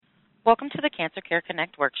Welcome to the Cancer Care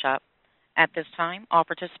Connect workshop. At this time, all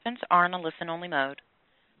participants are in a listen-only mode.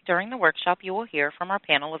 During the workshop, you will hear from our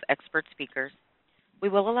panel of expert speakers. We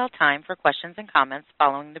will allow time for questions and comments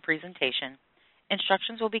following the presentation.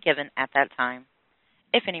 Instructions will be given at that time.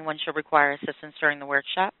 If anyone should require assistance during the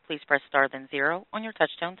workshop, please press star then 0 on your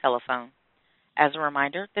touch-tone telephone. As a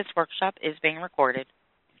reminder, this workshop is being recorded.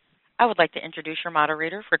 I would like to introduce your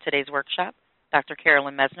moderator for today's workshop, Dr.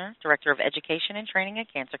 Carolyn Mesner, Director of Education and Training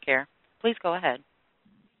at Cancer Care. Please go ahead.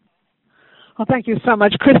 Well, thank you so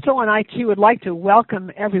much, Crystal, and I, too, would like to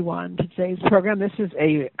welcome everyone to today's program. This is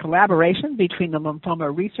a collaboration between the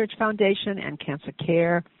Lymphoma Research Foundation and Cancer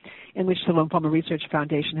Care, in which the Lymphoma Research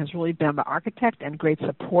Foundation has really been the architect and great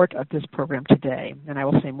support of this program today, and I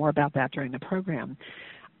will say more about that during the program.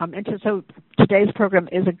 So today's program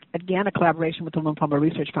is, again, a collaboration with the Lymphoma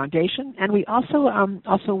Research Foundation, and we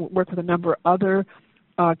also work with a number of other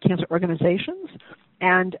cancer organizations,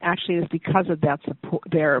 and actually it's because of that support,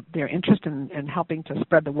 their interest in helping to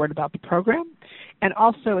spread the word about the program, and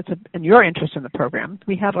also in your interest in the program.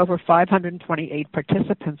 We have over 528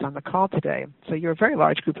 participants on the call today, so you're a very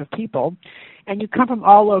large group of people, and you come from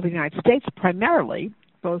all over the United States primarily,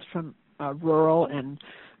 both from rural and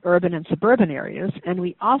urban and suburban areas, and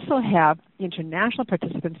we also have international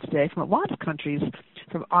participants today from a lot of countries,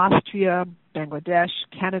 from Austria, Bangladesh,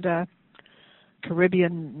 Canada,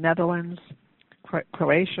 Caribbean, Netherlands,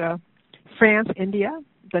 Croatia, France, India,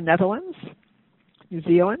 the Netherlands, New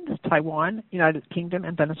Zealand, Taiwan, United Kingdom,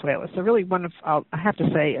 and Venezuela. So really one of, I have to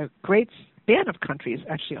say, a great span of countries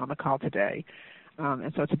actually on the call today.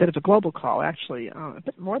 And so it's a bit of a global call, actually, a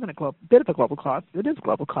bit more than bit of a global call. It is a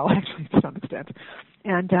global call, actually, to some extent.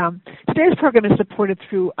 And today's program is supported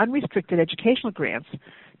through unrestricted educational grants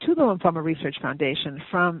to the Lymphoma Research Foundation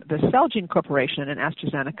from the Celgene Corporation and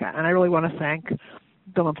AstraZeneca. And I really want to thank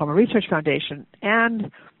the Lymphoma Research Foundation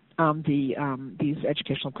and these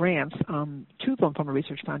educational grants to the Lymphoma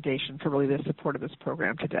Research Foundation for really the support of this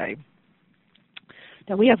program today.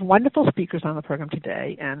 Now, we have wonderful speakers on the program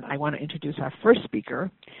today, and I want to introduce our first speaker.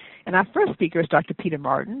 And our first speaker is Dr. Peter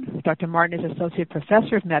Martin. Dr. Martin is Associate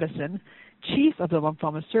Professor of Medicine, Chief of the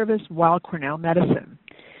Lymphoma Service, Weill Cornell Medicine.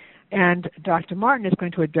 And Dr. Martin is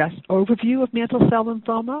going to address overview of mantle cell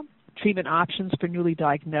lymphoma, treatment options for newly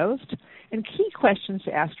diagnosed, and key questions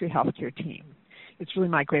to ask your healthcare team. It's really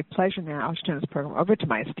my great pleasure now to turn this program over to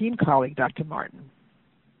my esteemed colleague, Dr. Martin.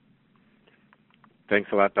 Thanks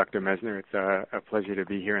a lot, Dr. Mesner. It's a pleasure to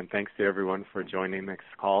be here, and thanks to everyone for joining this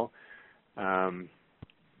call.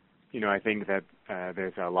 I think that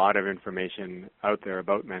there's a lot of information out there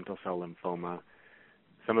about mantle cell lymphoma.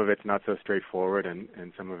 Some of it's not so straightforward, and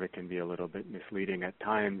some of it can be a little bit misleading at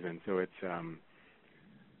times, and so it's,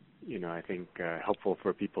 I think, helpful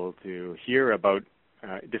for people to hear about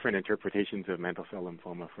different interpretations of mantle cell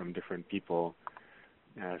lymphoma from different people,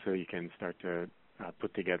 so you can start to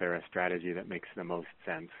put together a strategy that makes the most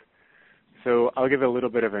sense. So I'll give a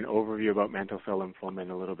little bit of an overview about mantle cell lymphoma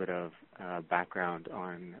and a little bit of background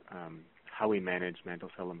on how we manage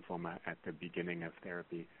mantle cell lymphoma at the beginning of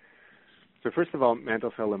therapy. So first of all,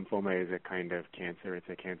 mantle cell lymphoma is a kind of cancer. It's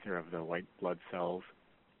a cancer of the white blood cells.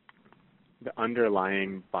 The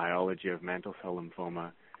underlying biology of mantle cell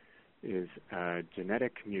lymphoma is a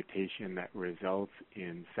genetic mutation that results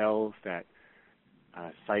in cells that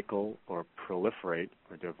cycle or proliferate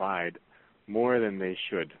or divide more than they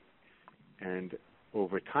should. And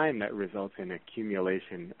over time, that results in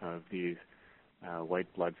accumulation of these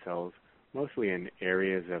white blood cells, mostly in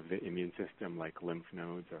areas of the immune system like lymph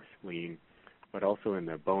nodes or spleen, but also in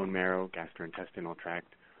the bone marrow, gastrointestinal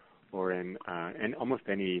tract, or in almost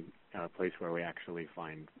any place where we actually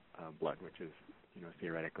find blood, which is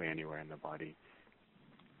theoretically anywhere in the body.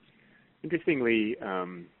 Interestingly,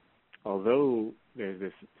 although there's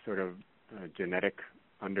this sort of genetic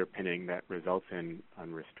underpinning that results in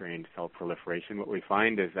unrestrained cell proliferation, what we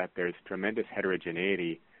find is that there's tremendous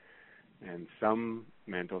heterogeneity, and some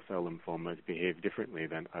mantle cell lymphomas behave differently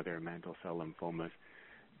than other mantle cell lymphomas,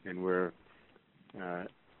 and we're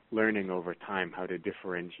learning over time how to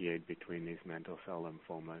differentiate between these mantle cell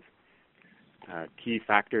lymphomas. Key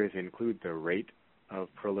factors include the rate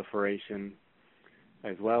of proliferation,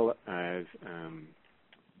 as well as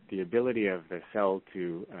the ability of the cell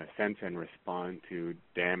to sense and respond to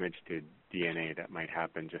damage to DNA that might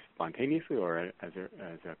happen just spontaneously or as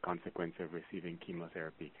a consequence of receiving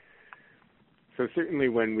chemotherapy. So certainly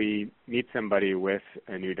when we meet somebody with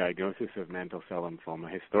a new diagnosis of mantle cell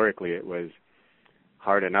lymphoma, historically it was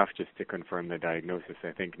hard enough just to confirm the diagnosis.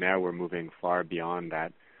 I think now we're moving far beyond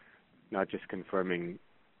that, not just confirming,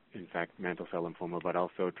 in fact, mantle cell lymphoma, but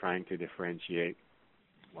also trying to differentiate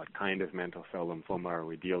What kind of mantle cell lymphoma are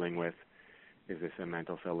we dealing with? Is this a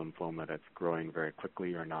mantle cell lymphoma that's growing very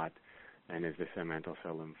quickly or not? And is this a mantle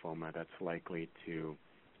cell lymphoma that's likely to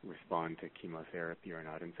respond to chemotherapy or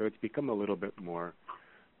not? And so it's become a little bit more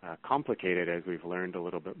complicated as we've learned a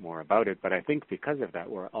little bit more about it. But I think because of that,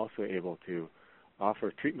 we're also able to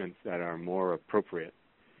offer treatments that are more appropriate.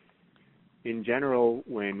 In general,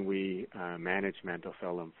 when we manage mantle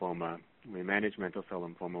cell lymphoma, we manage mantle cell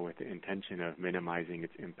lymphoma with the intention of minimizing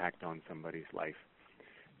its impact on somebody's life.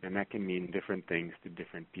 And that can mean different things to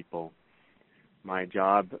different people. My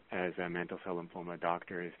job as a mantle cell lymphoma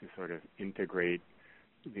doctor is to sort of integrate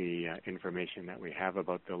the information that we have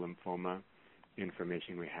about the lymphoma,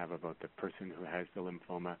 information we have about the person who has the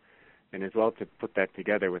lymphoma, and as well to put that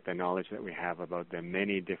together with the knowledge that we have about the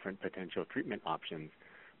many different potential treatment options,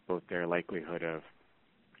 both their likelihood of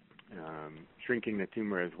shrinking the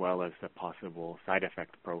tumor as well as the possible side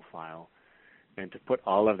effect profile, and to put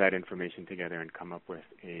all of that information together and come up with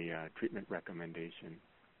a treatment recommendation.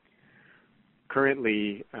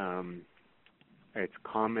 Currently, it's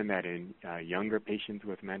common that in younger patients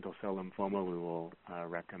with mantle cell lymphoma, we will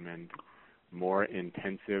recommend more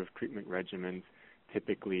intensive treatment regimens.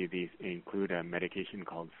 Typically, these include a medication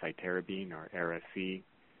called cytarabine or Ara-C.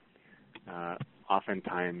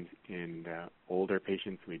 Oftentimes, in older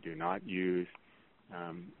patients, we do not use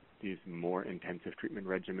these more intensive treatment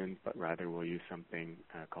regimens, but rather we'll use something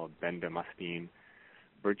called bendamustine.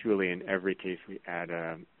 Virtually in every case, we add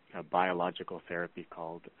a biological therapy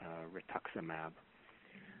called rituximab.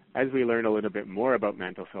 As we learn a little bit more about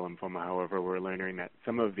mantle cell lymphoma, however, we're learning that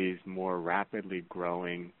some of these more rapidly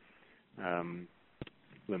growing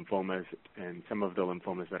lymphomas and some of the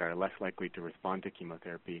lymphomas that are less likely to respond to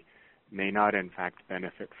chemotherapy may not, in fact,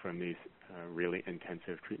 benefit from these really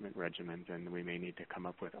intensive treatment regimens, and we may need to come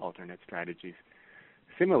up with alternate strategies.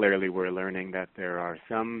 Similarly, we're learning that there are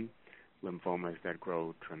some lymphomas that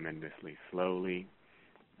grow tremendously slowly,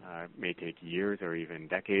 may take years or even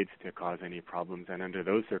decades to cause any problems, and under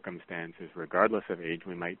those circumstances, regardless of age,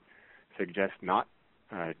 we might suggest not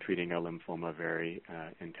treating a lymphoma very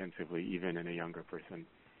intensively, even in a younger person.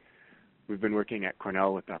 We've been working at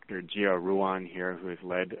Cornell with Dr. Jia Ruan here, who has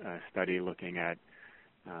led a study looking at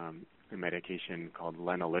a medication called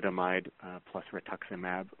lenalidomide plus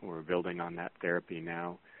rituximab. We're building on that therapy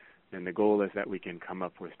now. And the goal is that we can come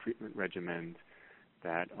up with treatment regimens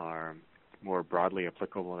that are more broadly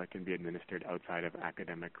applicable, that can be administered outside of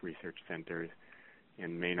academic research centers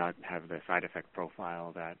and may not have the side effect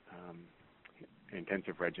profile that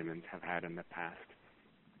intensive regimens have had in the past.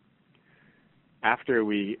 After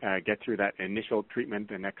we get through that initial treatment,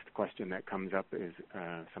 the next question that comes up is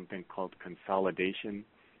something called consolidation.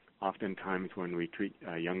 Oftentimes when we treat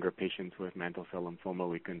younger patients with mantle cell lymphoma,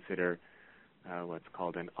 we consider what's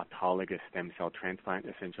called an autologous stem cell transplant.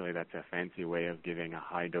 Essentially, that's a fancy way of giving a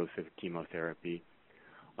high dose of chemotherapy.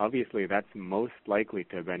 Obviously, that's most likely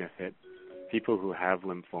to benefit people who have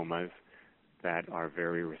lymphomas that are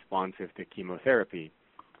very responsive to chemotherapy.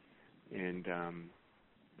 And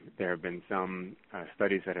there have been some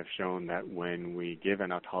studies that have shown that when we give an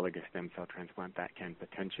autologous stem cell transplant, that can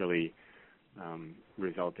potentially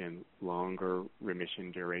result in longer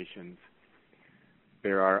remission durations.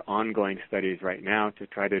 There are ongoing studies right now to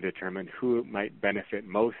try to determine who might benefit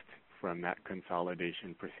most from that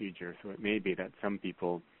consolidation procedure. So it may be that some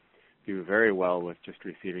people do very well with just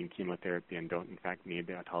receiving chemotherapy and don't, in fact, need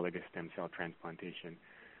the autologous stem cell transplantation.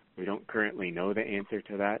 We don't currently know the answer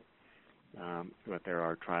to that, but there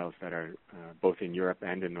are trials that are both in Europe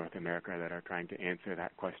and in North America that are trying to answer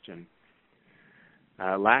that question.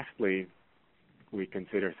 Lastly, we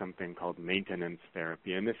consider something called maintenance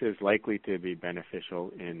therapy, and this is likely to be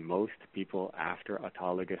beneficial in most people after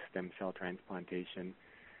autologous stem cell transplantation.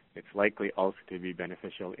 It's likely also to be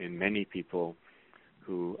beneficial in many people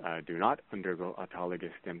who do not undergo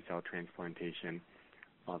autologous stem cell transplantation,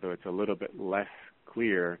 although it's a little bit less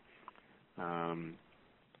clear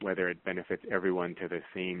whether it benefits everyone to the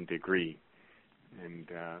same degree.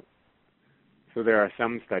 And so there are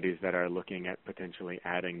some studies that are looking at potentially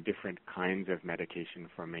adding different kinds of medication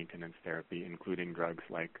for maintenance therapy, including drugs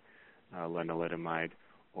like lenalidomide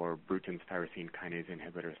or Bruton's tyrosine kinase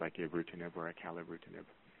inhibitors like ibrutinib or acalabrutinib.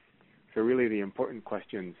 So really the important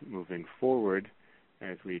questions moving forward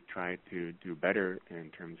as we try to do better in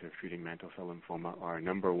terms of treating mantle cell lymphoma are,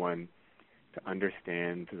 number one, to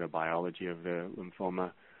understand the biology of the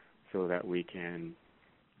lymphoma so that we can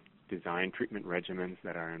design treatment regimens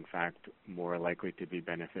that are in fact more likely to be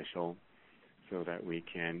beneficial, so that we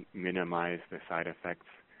can minimize the side effects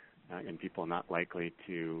in people not likely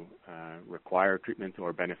to require treatments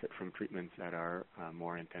or benefit from treatments that are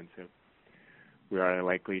more intensive. we are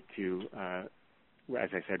likely to, as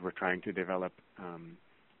I said, we're trying to develop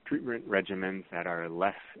treatment regimens that are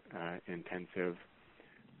less intensive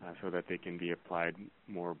so that they can be applied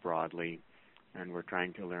more broadly. And we're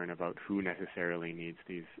trying to learn about who necessarily needs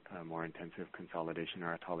these more intensive consolidation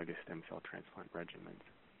or autologous stem cell transplant regimens.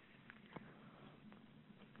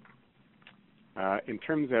 In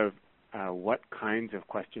terms of what kinds of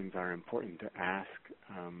questions are important to ask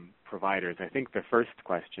providers, I think the first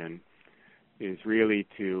question is really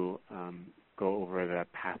to go over the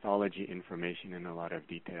pathology information in a lot of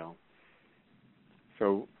detail.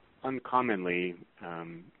 So uncommonly,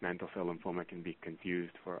 mantle cell lymphoma can be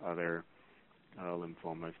confused for other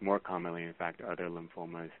lymphomas. More commonly, in fact, other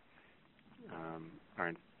lymphomas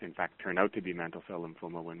are in fact turn out to be mantle cell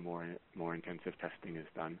lymphoma when more intensive testing is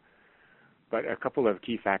done. But a couple of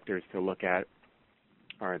key factors to look at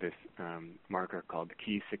are this marker called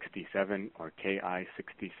Ki67 or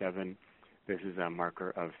Ki67. This is a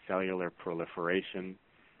marker of cellular proliferation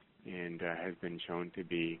and has been shown to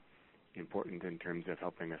be important in terms of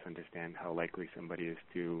helping us understand how likely somebody is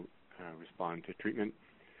to respond to treatment.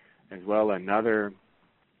 As well, another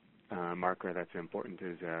marker that's important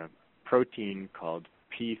is a protein called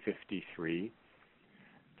P53.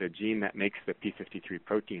 The gene that makes the P53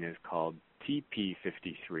 protein is called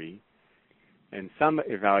TP53. And some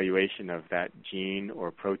evaluation of that gene or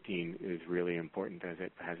protein is really important as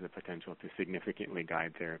it has the potential to significantly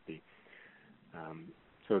guide therapy.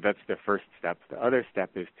 So that's the first step. The other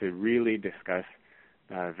step is to really discuss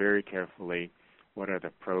very carefully what are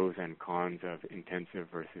the pros and cons of intensive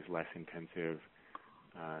versus less intensive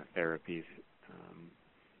therapies.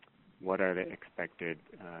 What are the expected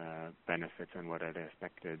benefits and what are the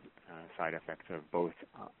expected side effects of both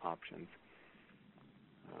options.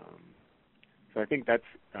 So I think that's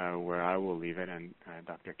where I will leave it, and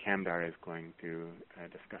Dr. Kamdar is going to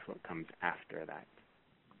discuss what comes after that.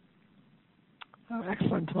 Oh,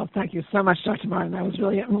 excellent. Well, thank you so much, Dr. Martin. That was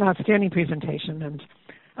really an outstanding presentation and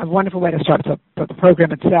a wonderful way to start the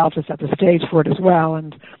program itself, to set the stage for it as well.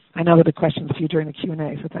 And I know there'll be questions for you during the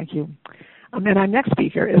Q&A, so thank you. And our next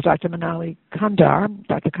speaker is Dr. Manali Kamdar.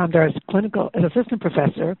 Dr. Kamdar is Assistant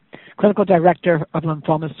Professor, Clinical Director of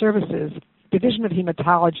Lymphoma Services, Division of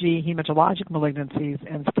Hematology, Hematologic Malignancies,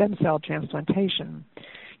 and Stem Cell Transplantation,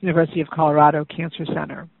 University of Colorado Cancer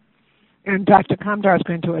Center. And Dr. Kamdar is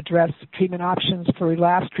going to address treatment options for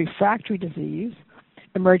relapsed refractory disease,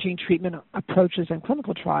 emerging treatment approaches and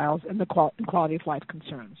clinical trials, and the quality of life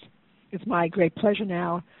concerns. It's my great pleasure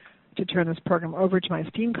now to turn this program over to my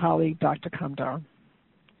esteemed colleague, Dr. Kamdar.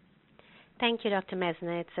 Thank you, Dr.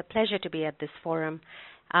 Mesner. It's a pleasure to be at this forum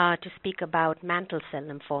to speak about mantle cell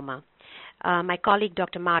lymphoma. My colleague,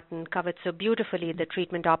 Dr. Martin, covered so beautifully the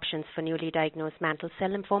treatment options for newly diagnosed mantle cell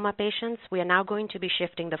lymphoma patients. We are now going to be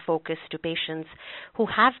shifting the focus to patients who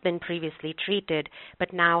have been previously treated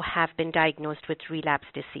but now have been diagnosed with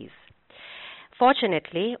relapsed disease.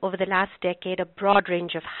 Fortunately, over the last decade, a broad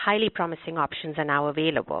range of highly promising options are now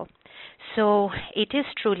available. So it is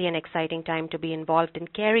truly an exciting time to be involved in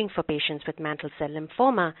caring for patients with mantle cell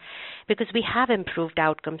lymphoma because we have improved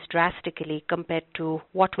outcomes drastically compared to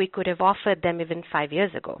what we could have offered them even 5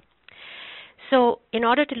 years ago. So in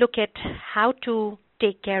order to look at how to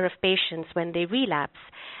take care of patients when they relapse,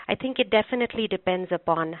 I think it definitely depends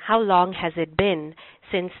upon how long has it been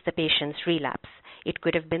since the patient's relapse. It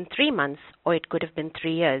could have been 3 months or it could have been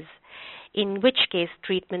 3 years, in which case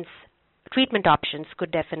treatment options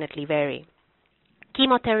could definitely vary.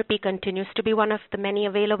 Chemotherapy continues to be one of the many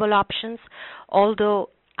available options,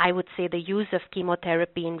 although I would say the use of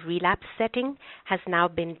chemotherapy in relapse setting has now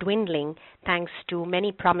been dwindling thanks to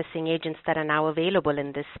many promising agents that are now available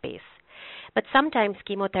in this space. But sometimes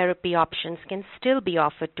chemotherapy options can still be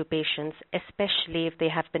offered to patients, especially if they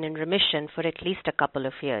have been in remission for at least a couple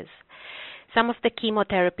of years. Some of the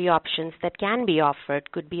chemotherapy options that can be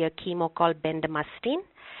offered could be a chemo called bendamustine,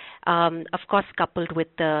 of course coupled with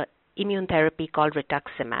the immune therapy called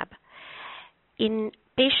rituximab. In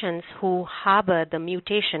patients who harbor the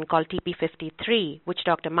mutation called TP53, which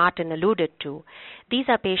Dr. Martin alluded to, these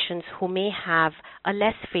are patients who may have a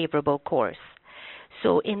less favorable course.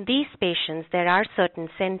 So in these patients, there are certain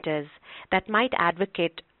centers that might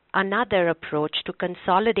advocate another approach to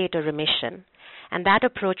consolidate a remission. And that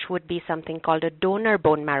approach would be something called a donor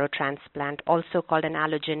bone marrow transplant, also called an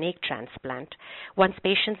allogeneic transplant, once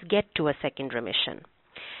patients get to a second remission.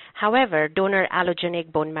 However, donor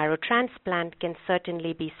allogeneic bone marrow transplant can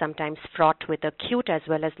certainly be sometimes fraught with acute as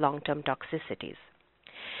well as long-term toxicities.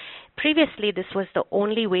 Previously, this was the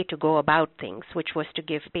only way to go about things, which was to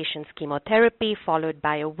give patients chemotherapy followed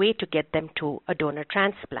by a way to get them to a donor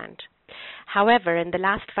transplant. However, in the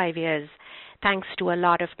last 5 years, thanks to a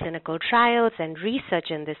lot of clinical trials and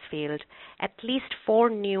research in this field, at least 4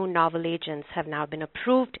 new novel agents have now been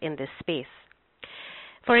approved in this space.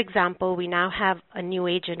 For example, we now have a new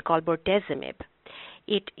agent called bortezomib.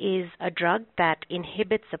 It is a drug that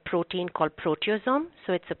inhibits a protein called proteasome,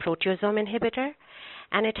 so it's a proteasome inhibitor,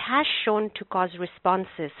 and it has shown to cause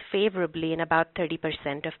responses favorably in about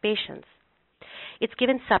 30% of patients. It's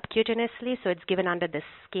given subcutaneously, so it's given under the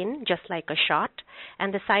skin, just like a shot,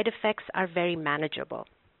 and the side effects are very manageable.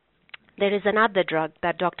 There is another drug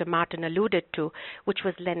that Dr. Martin alluded to, which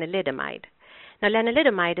was lenalidomide. Now,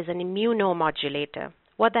 lenalidomide is an immunomodulator.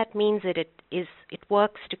 What that means is it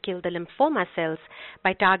works to kill the lymphoma cells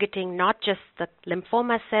by targeting not just the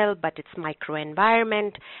lymphoma cell, but its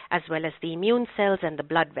microenvironment, as well as the immune cells and the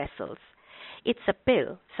blood vessels. It's a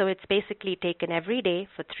pill, so it's basically taken every day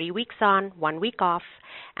for 3 weeks on, 1 week off,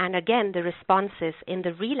 and again, the responses in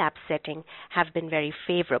the relapse setting have been very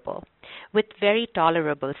favorable, with very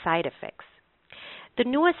tolerable side effects. The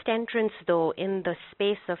newest entrants, though, in the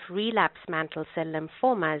space of relapsed mantle cell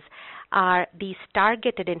lymphomas are these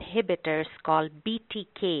targeted inhibitors called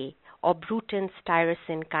BTK, or Bruton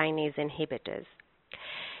tyrosine kinase inhibitors.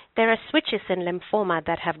 There are switches in lymphoma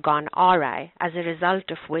that have gone awry, as a result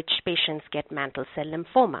of which patients get mantle cell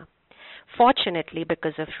lymphoma. Fortunately,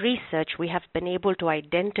 because of research, we have been able to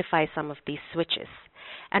identify some of these switches,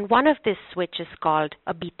 and one of these switches is called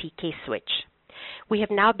a BTK switch. We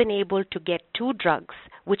have now been able to get 2 drugs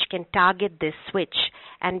which can target this switch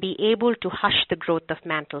and be able to hush the growth of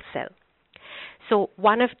mantle cell. So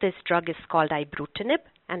one of this drug is called ibrutinib,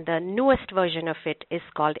 and the newest version of it is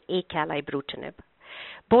called acalibrutinib.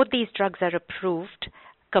 Both these drugs are approved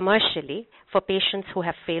commercially for patients who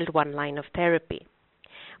have failed 1 line of therapy.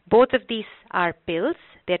 Both of these are pills.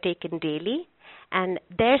 They're taken daily, and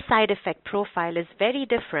their side effect profile is very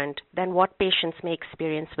different than what patients may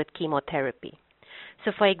experience with chemotherapy.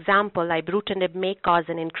 So, for example, ibrutinib may cause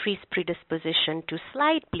an increased predisposition to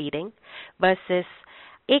slight bleeding, versus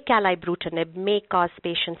acalibrutinib may cause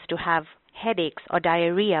patients to have headaches or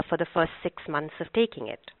diarrhea for the first 6 months of taking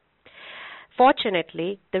it.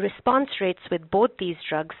 Fortunately, the response rates with both these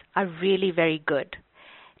drugs are really very good.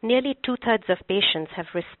 Nearly 2/3 of patients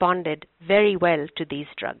have responded very well to these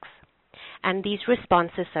drugs, and these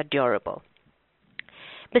responses are durable.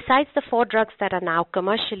 Besides the 4 drugs that are now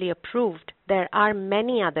commercially approved, there are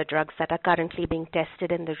many other drugs that are currently being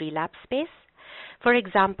tested in the relapse space. For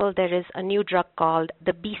example, there is a new drug called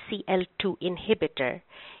the BCL2 inhibitor.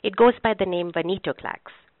 It goes by the name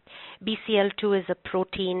venetoclax. BCL2 is a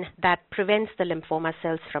protein that prevents the lymphoma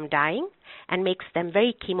cells from dying and makes them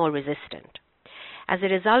very chemoresistant. As a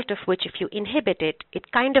result of which, if you inhibit it,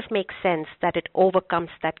 it kind of makes sense that it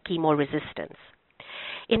overcomes that chemoresistance.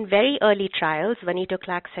 In very early trials,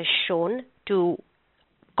 venetoclax has shown to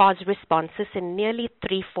cause responses in nearly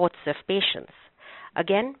 3/4 of patients.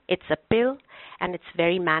 Again, it's a pill, and it's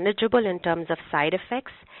very manageable in terms of side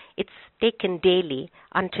effects. It's taken daily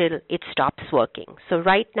until it stops working. So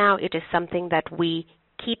right now, it is something that we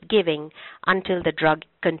keep giving until the drug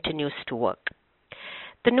continues to work.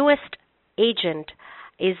 The newest agent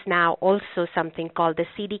is now also something called the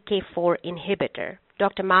CDK4 inhibitor.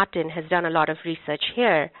 Dr. Martin has done a lot of research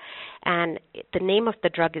here, and the name of the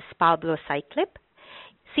drug is palbociclib.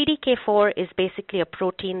 CDK4 is basically a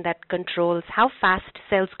protein that controls how fast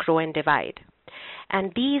cells grow and divide.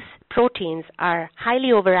 And these proteins are highly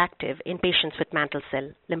overactive in patients with mantle cell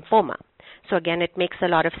lymphoma. So again, it makes a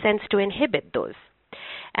lot of sense to inhibit those.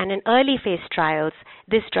 And in early phase trials,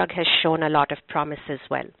 this drug has shown a lot of promise as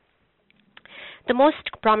well. The most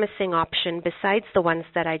promising option, besides the ones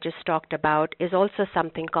that I just talked about, is also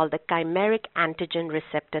something called the chimeric antigen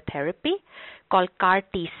receptor therapy, called CAR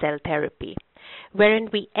T-cell therapy, wherein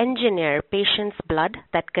we engineer patients' blood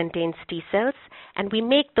that contains T cells, and we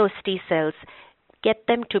make those T cells, get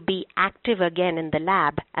them to be active again in the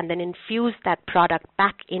lab, and then infuse that product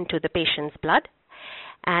back into the patient's blood.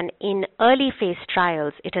 And in early phase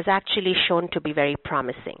trials, it has actually shown to be very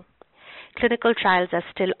promising. Clinical trials are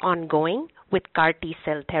still ongoing with CAR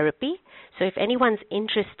T-cell therapy, so if anyone's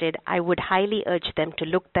interested, I would highly urge them to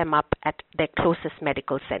look them up at their closest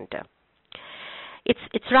medical center.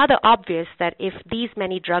 It's rather obvious that if these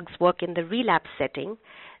many drugs work in the relapse setting,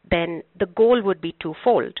 then the goal would be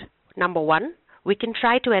twofold. Number one, we can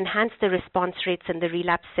try to enhance the response rates in the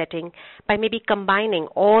relapse setting by maybe combining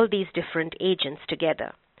all these different agents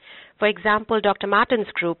together. For example, Dr.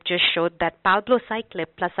 Martin's group just showed that palbociclib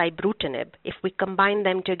plus ibrutinib, if we combine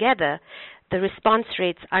them together, the response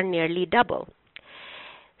rates are nearly double.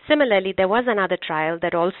 Similarly, there was another trial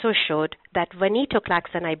that also showed that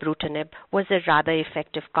venetoclax and ibrutinib was a rather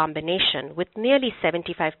effective combination, with nearly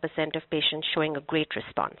 75% of patients showing a great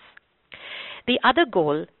response. The other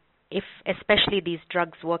goal, if especially these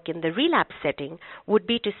drugs work in the relapse setting, would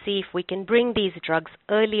be to see if we can bring these drugs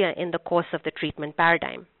earlier in the course of the treatment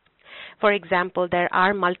paradigm. For example, there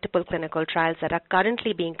are multiple clinical trials that are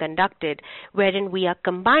currently being conducted wherein we are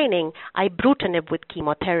combining ibrutinib with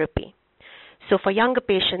chemotherapy. So for younger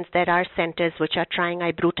patients, there are centers which are trying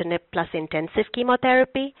ibrutinib plus intensive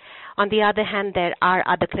chemotherapy. On the other hand, there are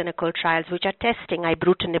other clinical trials which are testing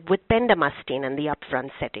ibrutinib with bendamustine in the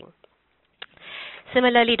upfront setting.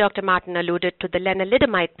 Similarly, Dr. Martin alluded to the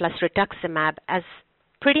lenalidomide plus rituximab as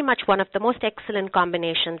pretty much one of the most excellent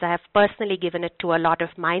combinations. I have personally given it to a lot of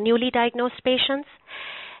my newly diagnosed patients.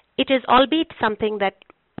 It is albeit something that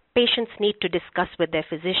patients need to discuss with their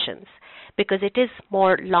physicians because it is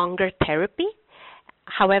more longer therapy.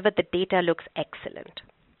 However, the data looks excellent.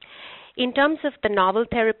 In terms of the novel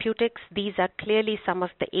therapeutics, these are clearly some of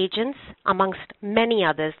the agents amongst many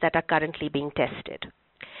others that are currently being tested.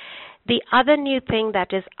 The other new thing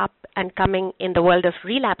that is up and coming in the world of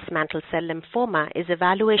relapsed mantle cell lymphoma is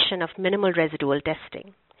evaluation of minimal residual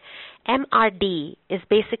testing. MRD is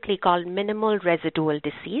basically called minimal residual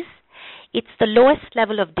disease. It's the lowest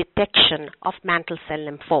level of detection of mantle cell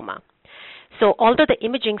lymphoma. So although the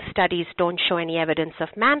imaging studies don't show any evidence of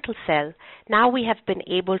mantle cell, now we have been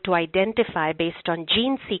able to identify based on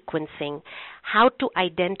gene sequencing how to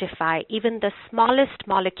identify even the smallest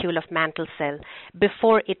molecule of mantle cell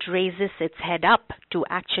before it raises its head up to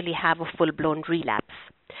actually have a full-blown relapse.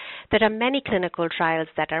 There are many clinical trials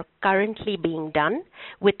that are currently being done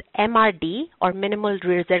with MRD or minimal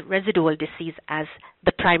residual disease as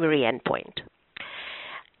the primary endpoint.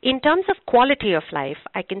 In terms of quality of life,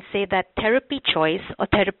 I can say that therapy choice or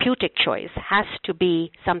therapeutic choice has to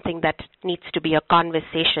be something that needs to be a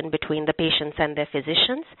conversation between the patients and their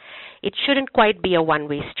physicians. It shouldn't quite be a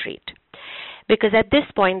one-way street. Because at this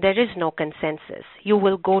point, there is no consensus.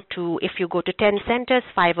 If you go to 10 centers,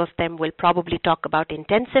 5 of them will probably talk about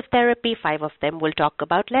intensive therapy, 5 of them will talk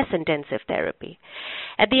about less intensive therapy.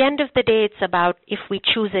 At the end of the day, it's about if we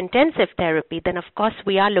choose intensive therapy, then of course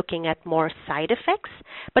we are looking at more side effects,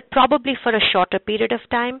 but probably for a shorter period of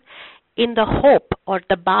time in the hope or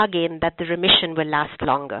the bargain that the remission will last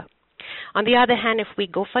longer. On the other hand, if we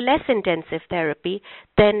go for less intensive therapy,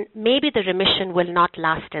 then maybe the remission will not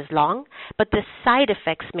last as long, but the side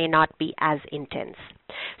effects may not be as intense.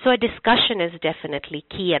 So a discussion is definitely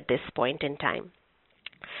key at this point in time.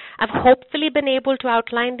 I've hopefully been able to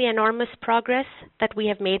outline the enormous progress that we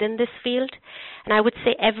have made in this field, and I would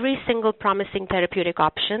say every single promising therapeutic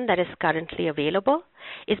option that is currently available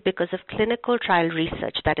is because of clinical trial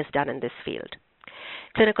research that is done in this field.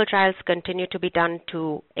 Clinical trials continue to be done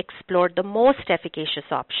to explore the most efficacious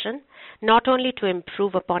option, not only to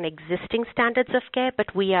improve upon existing standards of care,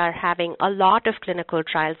 but we are having a lot of clinical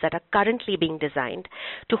trials that are currently being designed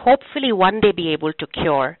to hopefully one day be able to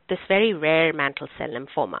cure this very rare mantle cell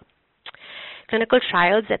lymphoma. Clinical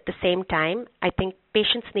trials at the same time, I think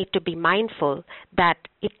patients need to be mindful that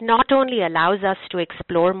it not only allows us to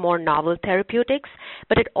explore more novel therapeutics,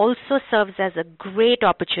 but it also serves as a great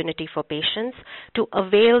opportunity for patients to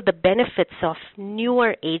avail the benefits of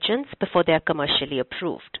newer agents before they are commercially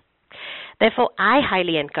approved. Therefore, I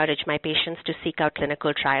highly encourage my patients to seek out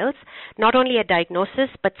clinical trials, not only at diagnosis,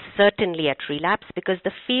 but certainly at relapse, because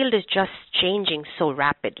the field is just changing so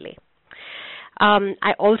rapidly.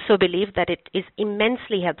 I also believe that it is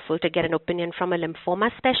immensely helpful to get an opinion from a lymphoma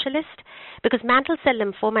specialist because mantle cell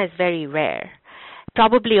lymphoma is very rare.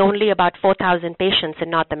 Probably only about 4,000 patients in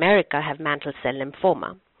North America have mantle cell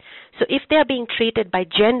lymphoma. So if they are being treated by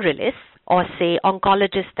generalists or, say,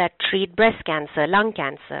 oncologists that treat breast cancer, lung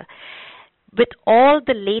cancer, with all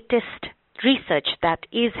the latest research that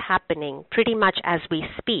is happening pretty much as we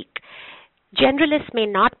speak, generalists may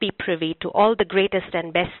not be privy to all the greatest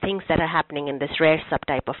and best things that are happening in this rare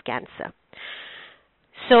subtype of cancer.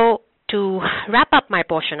 So to wrap up my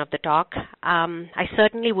portion of the talk, I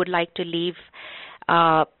certainly would like to leave,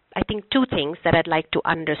 I think, 2 things that I'd like to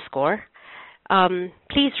underscore.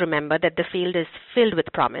 Please remember that the field is filled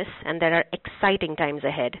with promise and there are exciting times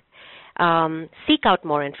ahead. Seek out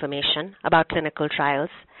more information about clinical trials.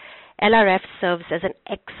 LRF serves as an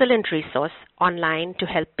excellent resource online to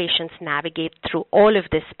help patients navigate through all of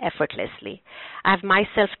this effortlessly. I've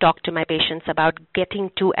myself talked to my patients about getting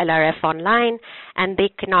to LRF online, and they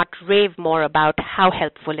cannot rave more about how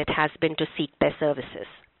helpful it has been to seek their services.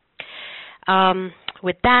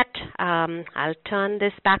 With that, I'll turn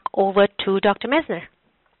this back over to Dr. Mesner.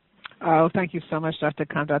 Oh, thank you so much, Dr.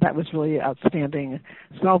 Kanda. That was really outstanding.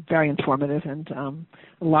 It's all very informative and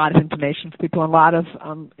a lot of information for people, a lot of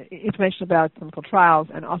information about clinical trials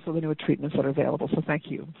and also the newer treatments that are available. So thank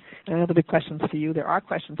you. And I know there'll be questions for you. There are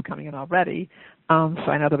questions coming in already, so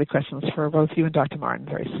I know there'll be questions for both you and Dr. Martin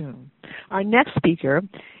very soon. Our next speaker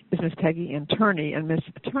is Ms. Peggy Anturney, and Ms.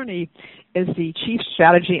 Anturney is the Chief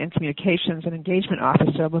Strategy and Communications and Engagement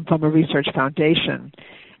Officer of Lymphoma Research Foundation.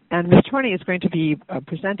 And Ms. Torney is going to be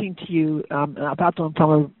presenting to you about the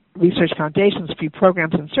Lymphoma Research Foundation's free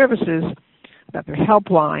programs and services, about their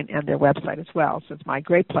helpline and their website as well. So it's my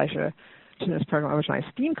great pleasure to turn this program over to my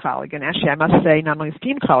esteemed colleague. And actually, I must say, not only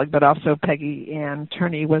esteemed colleague, but also Peggy Ann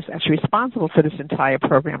Turney was actually responsible for this entire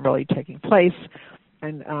program really taking place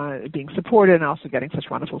and being supported and also getting such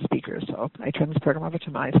wonderful speakers. So I turn this program over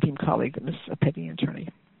to my esteemed colleague, Ms. Peggy Ann Turney.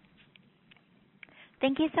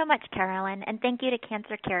 Thank you so much, Carolyn, and thank you to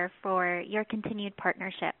Cancer Care for your continued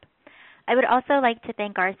partnership. I would also like to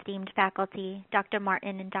thank our esteemed faculty, Dr.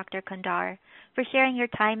 Martin and Dr. Kundar, for sharing your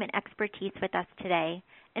time and expertise with us today,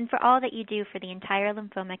 and for all that you do for the entire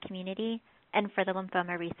lymphoma community and for the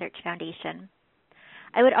Lymphoma Research Foundation.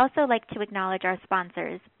 I would also like to acknowledge our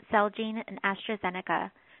sponsors, Celgene and AstraZeneca,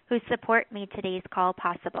 whose support made today's call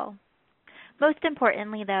possible. Most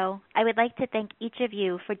importantly, though, I would like to thank each of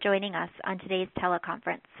you for joining us on today's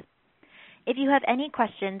teleconference. If you have any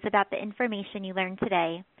questions about the information you learned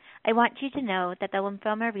today, I want you to know that the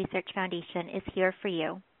Lymphoma Research Foundation is here for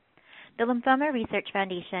you. The Lymphoma Research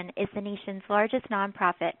Foundation is the nation's largest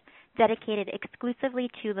nonprofit dedicated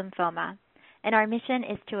exclusively to lymphoma, and our mission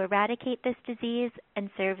is to eradicate this disease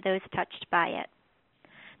and serve those touched by it.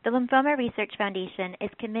 The Lymphoma Research Foundation is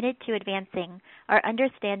committed to advancing our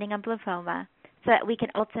understanding of lymphoma so that we can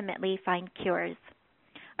ultimately find cures.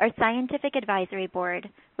 Our scientific advisory board,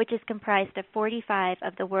 which is comprised of 45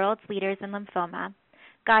 of the world's leaders in lymphoma,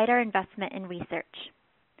 guide our investment in research.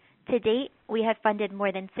 To date, we have funded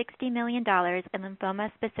more than $60 million in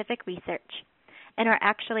lymphoma-specific research and are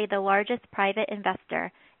actually the largest private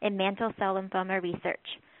investor in mantle cell lymphoma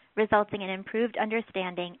research, resulting in improved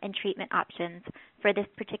understanding and treatment options for this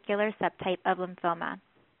particular subtype of lymphoma.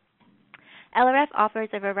 LRF offers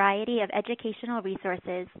a variety of educational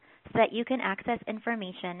resources so that you can access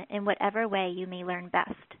information in whatever way you may learn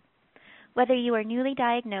best. Whether you are newly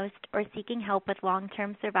diagnosed or seeking help with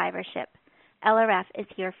long-term survivorship, LRF is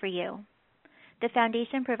here for you. The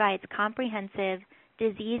Foundation provides comprehensive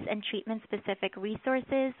disease and treatment-specific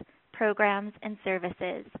resources, programs, and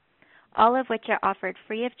services, all of which are offered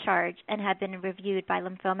free of charge and have been reviewed by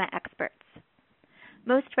lymphoma experts.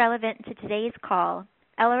 Most relevant to today's call,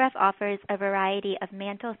 LRF offers a variety of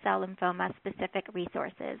mantle cell lymphoma-specific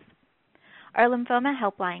resources. Our lymphoma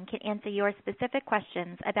helpline can answer your specific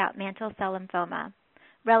questions about mantle cell lymphoma,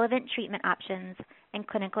 relevant treatment options, and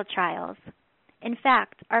clinical trials. In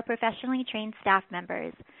fact, our professionally trained staff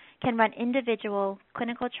members can run individual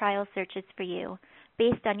clinical trial searches for you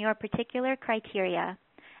based on your particular criteria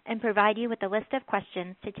and provide you with a list of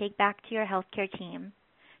questions to take back to your healthcare team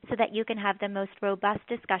so that you can have the most robust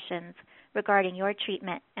discussions regarding your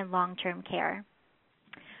treatment and long-term care.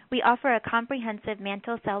 We offer a comprehensive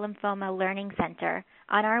mantle cell lymphoma learning center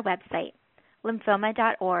on our website,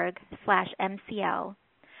 lymphoma.org/MCL,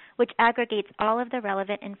 which aggregates all of the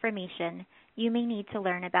relevant information you may need to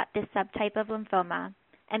learn about this subtype of lymphoma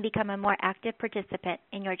and become a more active participant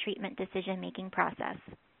in your treatment decision-making process.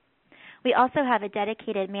 We also have a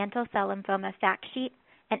dedicated mantle cell lymphoma fact sheet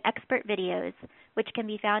and expert videos, which can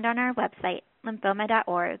be found on our website,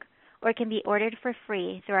 lymphoma.org, or can be ordered for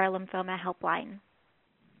free through our lymphoma helpline.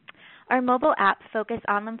 Our mobile app, Focus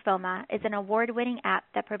on Lymphoma, is an award-winning app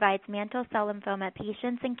that provides mantle cell lymphoma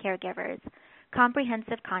patients and caregivers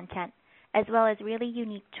comprehensive content, as well as really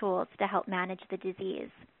unique tools to help manage the disease.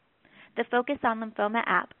 The Focus on Lymphoma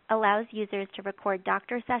app allows users to record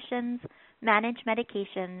doctor sessions, manage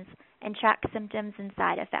medications, and track symptoms and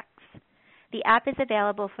side effects. The app is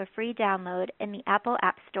available for free download in the Apple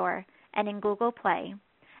App Store and in Google Play,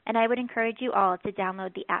 and I would encourage you all to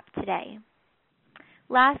download the app today.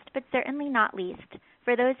 Last but certainly not least,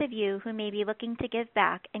 for those of you who may be looking to give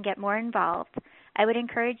back and get more involved, I would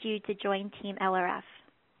encourage you to join Team LRF.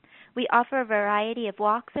 We offer a variety of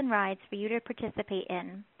walks and rides for you to participate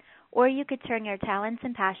in, or you could turn your talents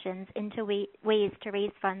and passions into ways to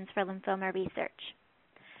raise funds for lymphoma research.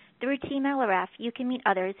 Through Team LRF, you can meet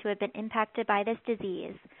others who have been impacted by this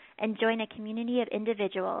disease and join a community of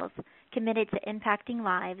individuals committed to impacting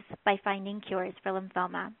lives by finding cures for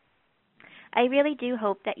lymphoma. I really do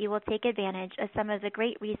hope that you will take advantage of some of the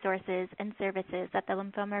great resources and services that the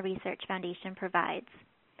Lymphoma Research Foundation provides.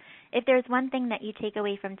 If there's one thing that you take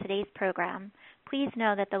away from today's program, please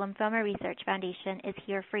know that the Lymphoma Research Foundation is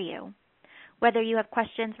here for you. Whether you have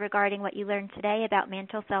questions regarding what you learned today about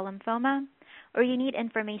mantle cell lymphoma, or you need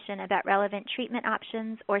information about relevant treatment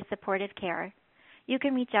options or supportive care, you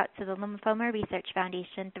can reach out to the Lymphoma Research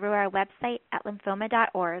Foundation through our website at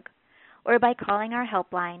lymphoma.org or by calling our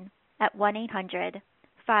helpline at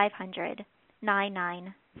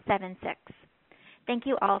 1-800-500-9976. Thank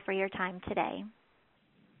you all for your time today.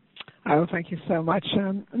 Oh, thank you so much,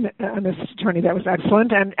 Ms. Attorney. That was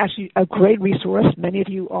excellent and actually a great resource. Many of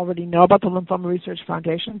you already know about the Lymphoma Research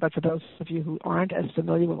Foundation, but for those of you who aren't as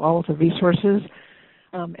familiar with all of the resources,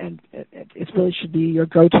 and it really should be your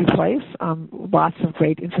go-to place. Lots of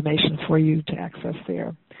great information for you to access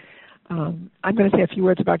there. I'm going to say a few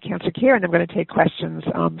words about cancer care, and I'm going to take questions.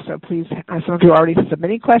 So please, some of you are already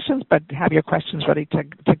submitting questions, but have your questions ready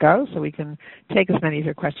to go so we can take as many of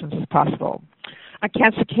your questions as possible.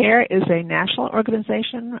 Cancer Care is a national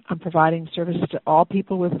organization providing services to all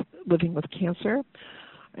people living with cancer,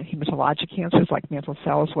 hematologic cancers like mantle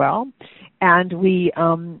cell as well. And we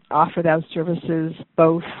offer those services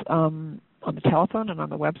both on the telephone and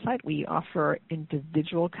on the website. We offer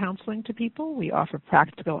individual counseling to people. We offer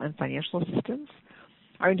practical and financial assistance.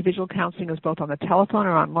 Our individual counseling is both on the telephone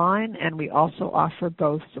or online, and we also offer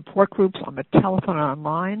both support groups on the telephone or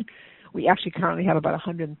online. We actually currently have about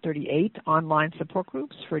 138 online support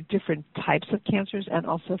groups for different types of cancers and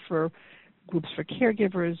also for groups for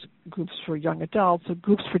caregivers, groups for young adults, so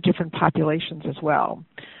groups for different populations as well.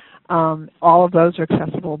 All of those are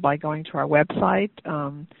accessible by going to our website,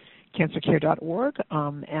 cancercare.org,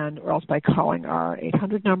 and or else by calling our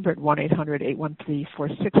 800 number at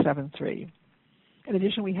 1-800-813-4673. In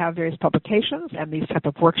addition, we have various publications and these type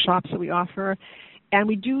of workshops that we offer. And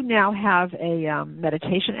we do now have a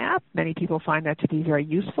meditation app. Many people find that to be very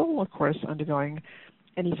useful, of course, undergoing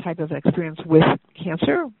any type of experience with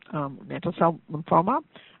cancer, mantle cell lymphoma.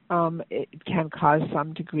 It can cause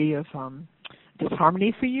some degree of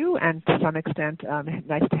disharmony for you, and to some extent,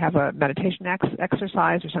 nice to have a meditation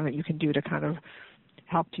exercise or something that you can do to kind of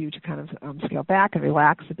help you to kind of scale back and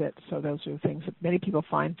relax a bit. So those are things that many people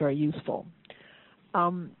find very useful.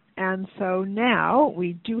 And so now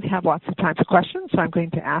we do have lots of time for questions, so I'm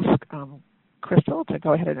going to ask Crystal to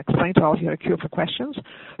go ahead and explain to all of you how to queue for questions.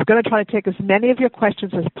 We're going to try to take as many of your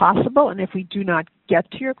questions as possible, and if we do not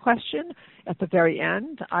get to your question at the very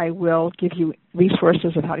end, I will give you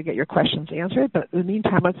resources of how to get your questions answered. But in the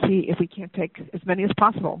meantime, let's see if we can't take as many as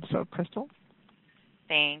possible. So, Crystal?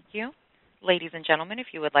 Thank you. Ladies and gentlemen,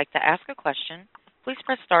 if you would like to ask a question, please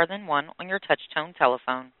press star then 1 on your touch-tone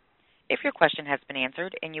telephone. If your question has been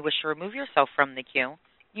answered and you wish to remove yourself from the queue,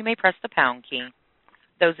 you may press the pound key.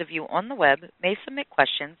 Those of you on the web may submit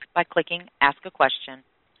questions by clicking Ask a Question.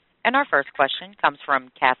 And our first question comes from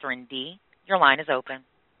Catherine D. Your line is open.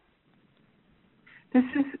 This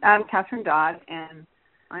is Catherine Dodd, and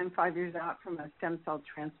I'm 5 years out from a stem cell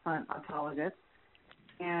transplant autologist.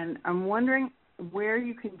 And I'm wondering where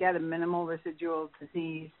you can get a minimal residual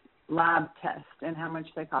disease lab test and how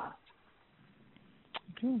much they cost.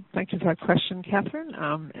 Okay. Thank you for that question, Catherine.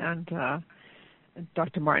 And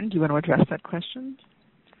Dr. Martin, do you want to address that question?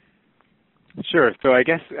 Sure. So I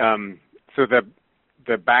guess so the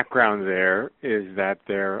background there is that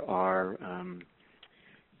there are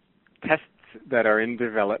tests that are in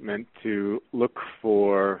development to look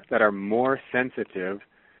for that are more sensitive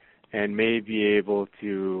and may be able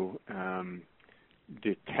to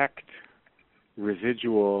detect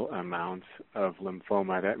residual amounts of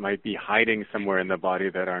lymphoma that might be hiding somewhere in the body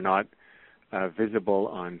that are not visible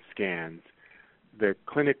on scans. The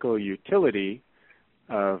clinical utility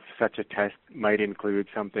of such a test might include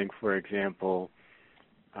something, for example,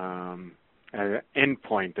 an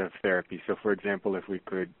endpoint of therapy. So, for example, if we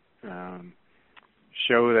could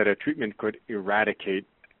show that a treatment could eradicate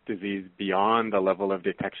disease beyond the level of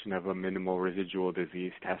detection of a minimal residual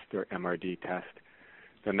disease test or MRD test,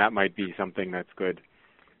 then that might be something that's good.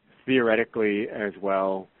 Theoretically as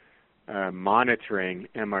well, monitoring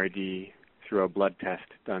MRD through a blood test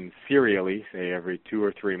done serially, say every 2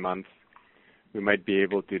 or 3 months, we might be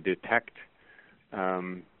able to detect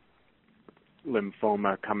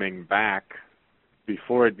lymphoma coming back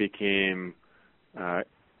before it became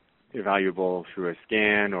evaluable through a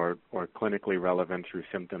scan or clinically relevant through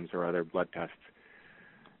symptoms or other blood tests.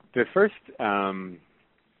 The first,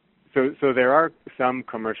 so there are some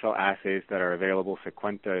commercial assays that are available.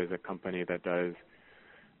 Sequenta is a company that does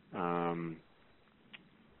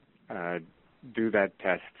do that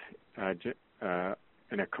test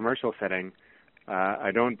in a commercial setting.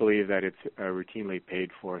 I don't believe that it's routinely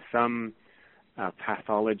paid for. Some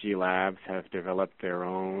pathology labs have developed their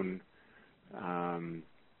own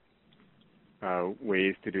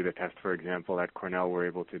ways to do the test. For example, at Cornell, we're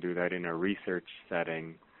able to do that in a research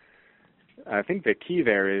setting. I think the key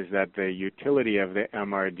there is that the utility of the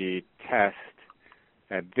MRD test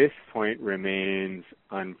at this point remains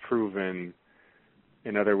unproven.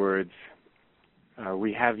 In other words,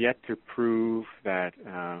 we have yet to prove that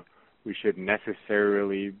we should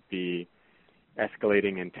necessarily be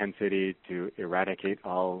escalating intensity to eradicate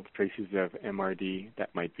all traces of MRD.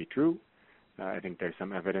 That might be true. I think there's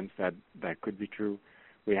some evidence that that could be true.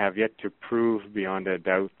 We have yet to prove beyond a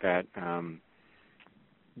doubt that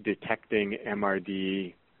detecting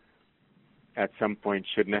MRD at some point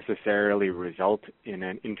should necessarily result in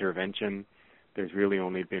an intervention. There's really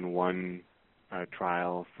only been one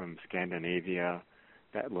trial from Scandinavia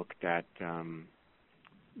that looked at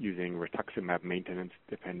using rituximab maintenance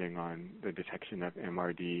depending on the detection of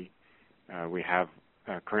MRD. We have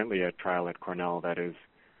currently a trial at Cornell that is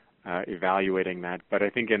evaluating that. But I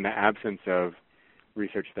think in the absence of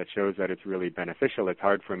research that shows that it's really beneficial, it's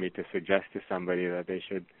hard for me to suggest to somebody that they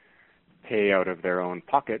should pay out of their own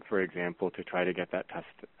pocket, for example, to try to get that test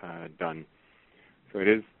done. So it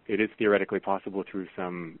is theoretically possible through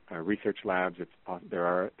some research labs. There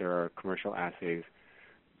are commercial assays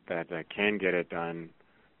that can get it done.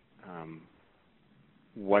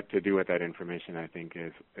 What to do with that information, I think,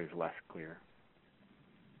 is less clear.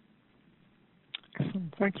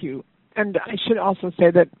 Excellent. Thank you. And I should also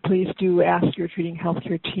say that please do ask your treating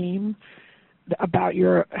healthcare team about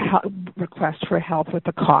your request for help with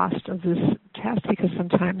the cost of this test, because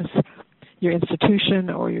sometimes your institution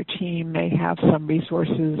or your team may have some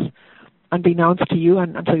resources unbeknownst to you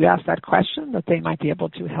until you ask that question that they might be able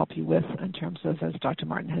to help you with in terms of, as Dr.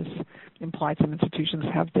 Martin has implied, some institutions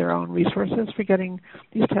have their own resources for getting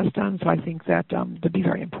these tests done. So I think that would be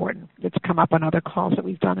very important. It's come up on other calls that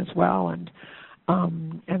we've done as well, and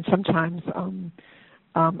sometimes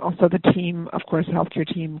also the team, of course, the healthcare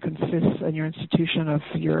team consists in your institution of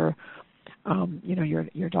your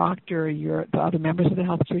doctor, the other members of the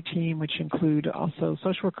healthcare team, which include also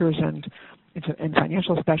social workers and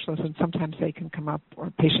financial specialists, and sometimes they can come up,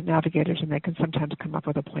 or patient navigators, and they can sometimes come up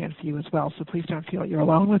with a plan for you as well. So please don't feel you're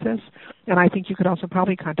alone with this. And I think you could also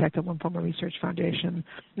probably contact the Lymphoma Research Foundation.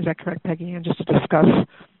 Is that correct, Peggy? And just to discuss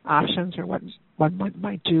options or what one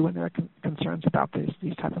might do when there are concerns about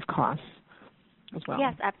these type of costs as well.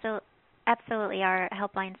 Yes, absolutely. Our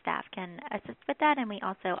helpline staff can assist with that, and we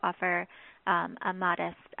also offer a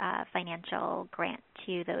modest financial grant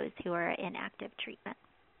to those who are in active treatment.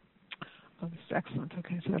 Oh, that's excellent.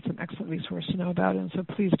 Okay, so that's an excellent resource to know about, and so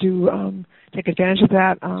please do take advantage of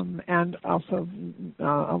that. And also,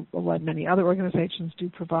 many other organizations do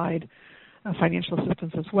provide financial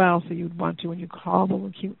assistance as well. So you'd want to, when you call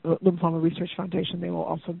the Lymphoma Research Foundation, they will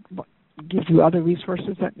also give you other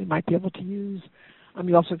resources that they might be able to use.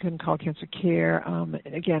 You also can call Cancer Care,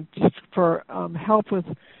 again, just for help with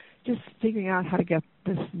just figuring out how to get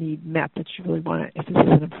this need met that you really want to, if this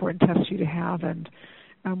is an important test for you to have, and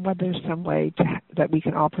whether there's some way that we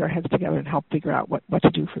can all put our heads together and help figure out what to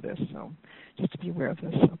do for this. So just to be aware of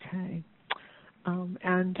this, okay.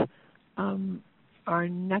 And our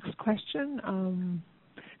next question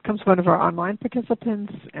comes from one of our online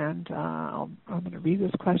participants, and I'm going to read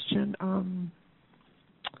this question.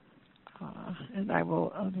 And I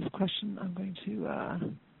will, this question, I'm going to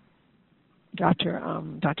Dr.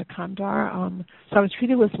 Kandar. So I was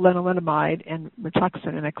treated with lenalidomide and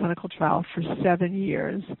Rituxan in a clinical trial for 7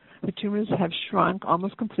 years. The tumors have shrunk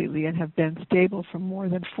almost completely and have been stable for more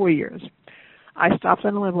than 4 years. I stopped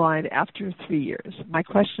lenalidomide after 3 years. My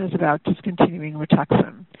question is about discontinuing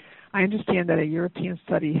Rituxan. I understand that a European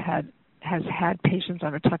study has had patients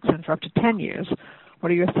on Rituxan for up to 10 years.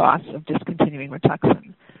 What are your thoughts of discontinuing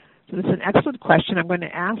Rituxan? So this is an excellent question. I'm going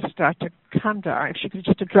to ask Dr. Kandar if she could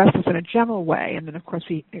just address this in a general way, and then, of course,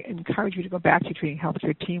 we encourage you to go back to your treating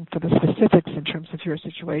healthcare team for the specifics in terms of your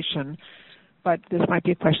situation. But this might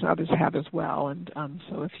be a question others have as well, and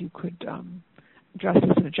so if you could address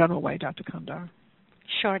this in a general way, Dr. Kandar.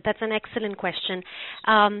 Sure, that's an excellent question.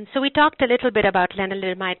 So we talked a little bit about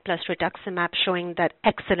lenalidomide plus rituximab showing that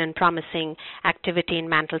excellent promising activity in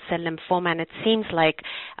mantle cell lymphoma, and it seems like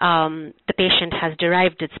the patient has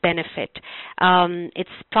derived its benefit. It's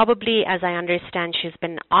probably, as I understand, she's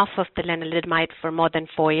been off of the lenalidomide for more than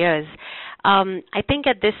 4 years. I think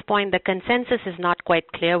at this point the consensus is not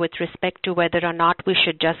quite clear with respect to whether or not we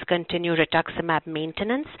should just continue rituximab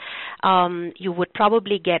maintenance. You would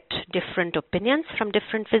probably get different opinions from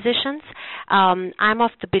different physicians. I'm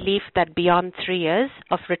of the belief that beyond 3 years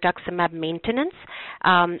of rituximab maintenance,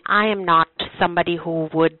 I am not somebody who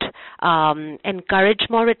would encourage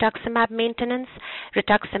more rituximab maintenance.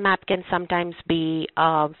 Rituximab can sometimes be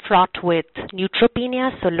fraught with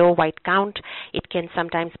neutropenia, so low white count. It can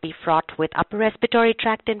sometimes be fraught with upper respiratory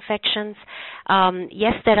tract infections.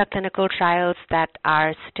 Yes, there are clinical trials that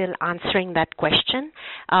are still answering that question.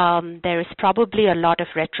 There is probably a lot of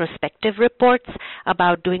retrospective reports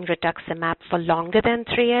about doing rituximab for longer than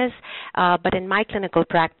 3 years, but in my clinical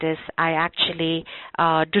practice, I actually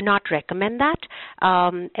do not recommend that,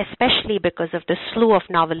 especially because of the slew of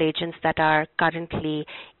novel agents that are currently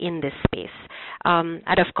in this space.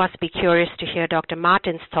 I'd of course be curious to hear Dr.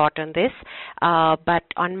 Martin's thought on this, but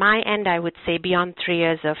on my end, I would say beyond 3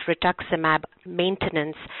 years of rituximab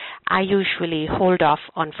maintenance, I usually hold off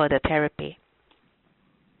on further therapy.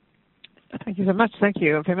 Thank you so much. Thank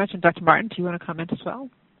you very much. And Dr. Martin, do you want to comment as well?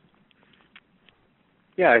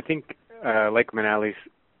 Yeah, I think like Manali's,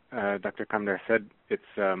 Dr. Kamdar said,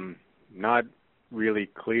 it's not really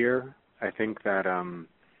clear. I think that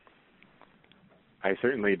I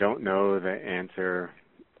certainly don't know the answer.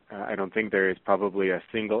 I don't think there is probably a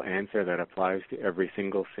single answer that applies to every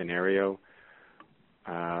single scenario.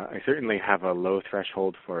 I certainly have a low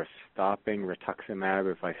threshold for stopping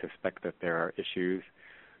rituximab if I suspect that there are issues.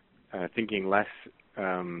 Thinking less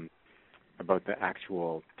about the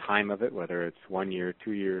actual time of it, whether it's 1 year,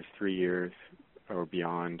 2 years, 3 years, or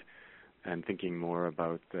beyond, and thinking more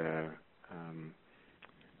about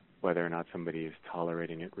whether or not somebody is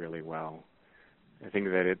tolerating it really well. I think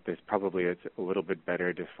that it's a little bit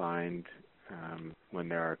better defined when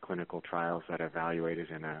there are clinical trials that evaluate it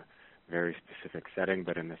in a very specific setting,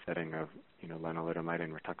 but in the setting of lenalidomide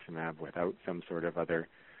and rituximab without some sort of other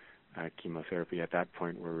chemotherapy. At that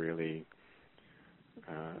point, we're really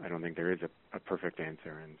I don't think there is a perfect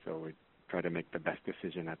answer, and so we try to make the best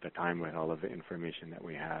decision at the time with all of the information that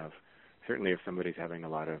we have. Certainly, if somebody's having a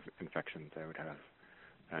lot of infections, I would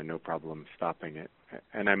have no problem stopping it.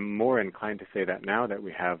 And I'm more inclined to say that now that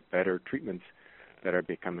we have better treatments that are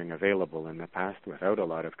becoming available. In the past, without a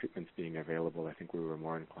lot of treatments being available, I think we were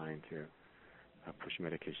more inclined to push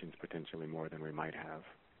medications potentially more than we might have,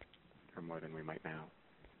 or more than we might now.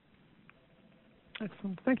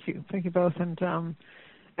 Excellent. Thank you. Thank you both, and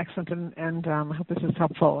excellent, and I hope this is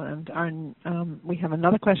helpful. And we have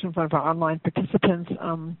another question from one of our online participants.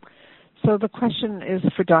 So the question is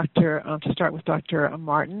for to start with Dr.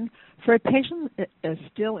 Martin. For a patient is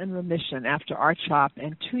still in remission after R-CHOP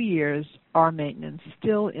and 2 years R maintenance,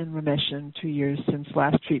 still in remission 2 years since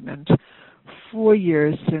last treatment, 4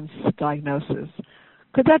 years since diagnosis,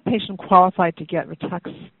 could that patient qualify to get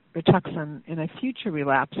Rituxan in a future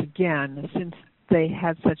relapse again, since they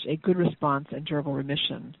had such a good response and durable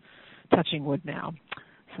remission? Touching wood now.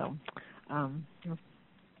 So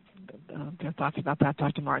your thoughts about that,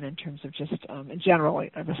 Dr. Martin, in terms of just in general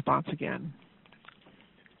a response again?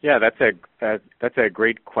 Yeah, that's a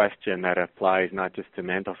great question that applies not just to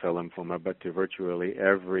mantle cell lymphoma, but to virtually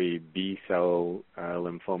every B-cell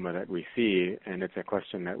lymphoma that we see, and it's a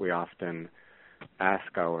question that we often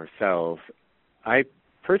ask ourselves. I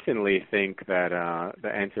personally think that the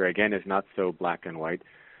answer, again, is not so black and white.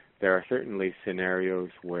 There are certainly scenarios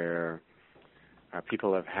where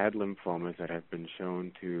people have had lymphomas that have been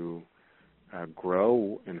shown to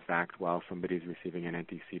grow, in fact, while somebody's receiving an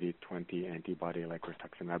anti-CD20 antibody like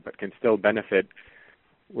rituximab, but can still benefit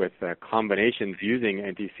with combinations using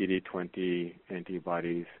anti-CD20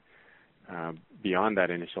 antibodies beyond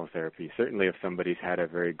that initial therapy. Certainly if somebody's had a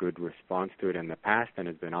very good response to it in the past and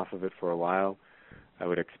has been off of it for a while, I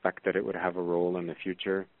would expect that it would have a role in the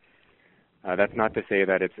future. That's not to say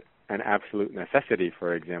that it's an absolute necessity.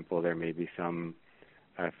 For example, there may be some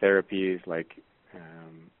therapies like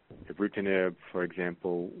ibrutinib, for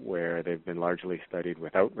example, where they've been largely studied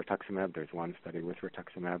without rituximab. There's one study with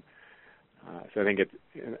rituximab. So I think it's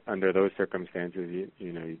under those circumstances,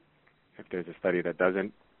 if there's a study that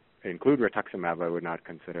doesn't include rituximab, I would not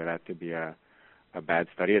consider that to be a bad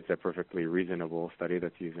study. It's a perfectly reasonable study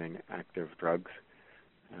that's using active drugs,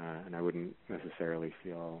 and I wouldn't necessarily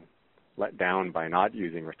feel let down by not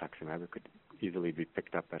using rituximab. It could easily be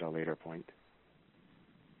picked up at a later point.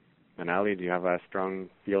 Manali, do you have a strong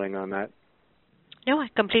feeling on that? No, I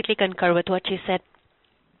completely concur with what you said.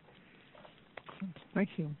 Thank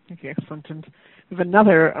you. Thank you. Excellent. And we have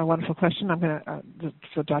another wonderful question. I'm going to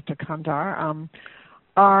for Dr. Kandar.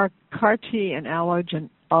 Are CAR-T and allogeneic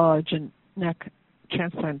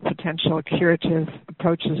transplant potential curative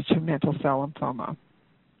approaches to mantle cell lymphoma?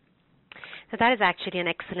 So that is actually an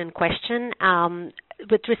excellent question.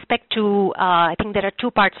 With respect to, I think there are two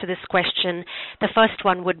parts to this question. The first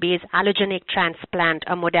one would be, is allogeneic transplant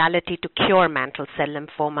a modality to cure mantle cell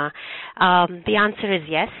lymphoma? The answer is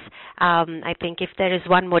yes. I think if there is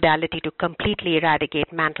one modality to completely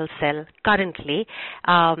eradicate mantle cell currently,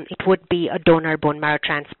 it would be a donor bone marrow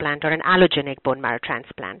transplant or an allogeneic bone marrow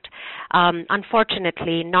transplant.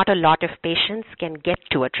 Unfortunately, not a lot of patients can get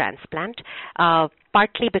to a transplant,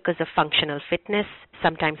 partly because of functional fitness,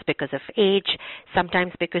 sometimes because of age,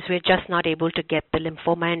 sometimes because we're just not able to get the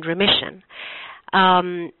lymphoma in remission.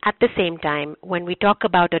 At the same time, when we talk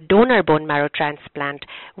about a donor bone marrow transplant,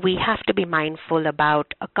 we have to be mindful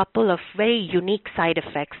about a couple of very unique side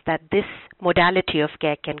effects that this modality of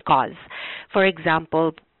care can cause. For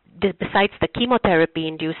example, besides the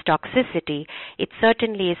chemotherapy-induced toxicity, it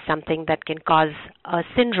certainly is something that can cause a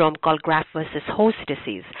syndrome called graft versus host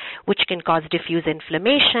disease, which can cause diffuse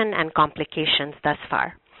inflammation and complications thus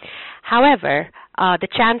far. However, the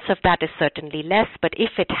chance of that is certainly less, but if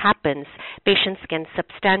it happens, patients can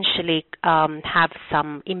substantially have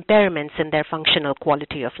some impairments in their functional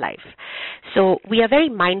quality of life. So we are very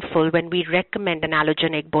mindful when we recommend an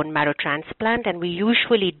allogeneic bone marrow transplant, and we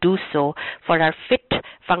usually do so for our fit,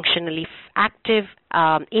 functionally active,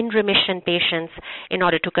 in remission patients in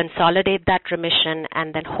order to consolidate that remission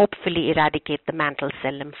and then hopefully eradicate the mantle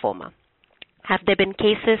cell lymphoma. Have there been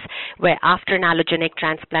cases where after an allogeneic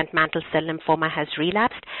transplant mantle cell lymphoma has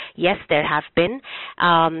relapsed? Yes, there have been.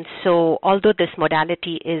 So although this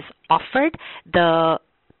modality is offered, the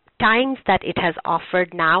times that it has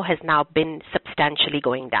offered now has now been substantially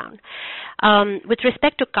going down. With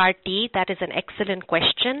respect to CAR T, that is an excellent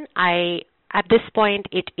question. At this point,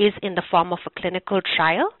 it is in the form of a clinical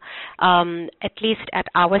trial, at least at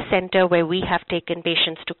our center where we have taken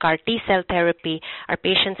patients to CAR T-cell therapy. Our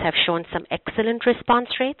patients have shown some excellent response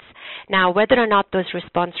rates. Now, whether or not those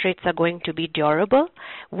response rates are going to be durable,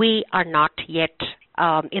 we are not yet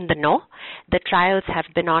in the know. The trials have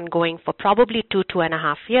been ongoing for probably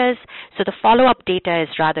 2.5 years, so the follow-up data is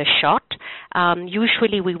rather short.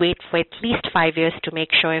 Usually we wait for at least 5 years to make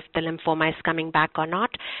sure if the lymphoma is coming back or not.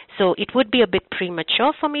 So it would be a bit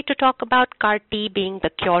premature for me to talk about CAR T being the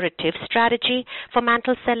curative strategy for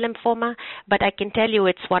mantle cell lymphoma, but I can tell you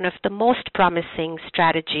it's one of the most promising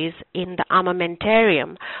strategies in the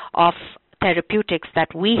armamentarium of therapeutics that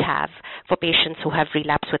we have for patients who have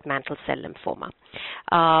relapsed with mantle cell lymphoma.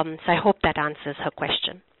 So I hope that answers her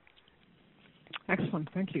question. Excellent.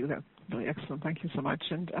 Thank you. That's really excellent. Thank you so much.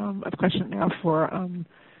 And a question now for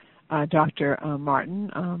Dr.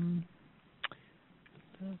 Martin.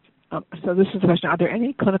 So this is a question. Are there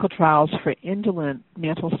any clinical trials for indolent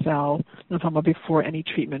mantle cell lymphoma before any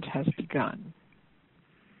treatment has begun?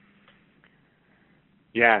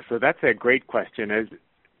 Yeah, so that's a great question.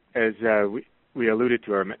 As we alluded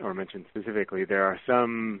to or mentioned specifically, there are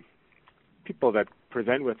some people that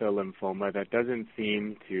present with a lymphoma that doesn't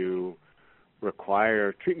seem to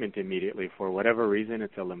require treatment immediately. For whatever reason,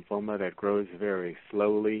 it's a lymphoma that grows very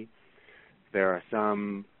slowly. There are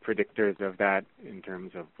some predictors of that in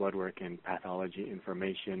terms of blood work and pathology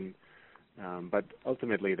information, but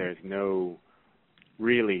ultimately there's no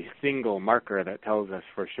really single marker that tells us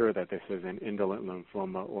for sure that this is an indolent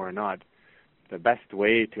lymphoma or not. The best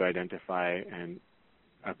way to identify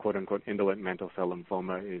a quote-unquote indolent mantle cell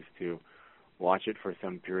lymphoma is to watch it for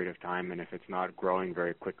some period of time, and if it's not growing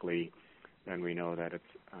very quickly, then we know that it's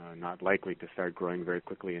not likely to start growing very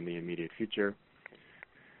quickly in the immediate future.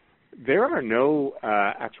 There are no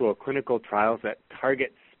actual clinical trials that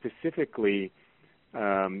target specifically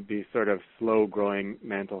these sort of slow-growing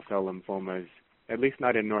mantle cell lymphomas, at least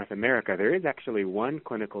not in North America. There is actually one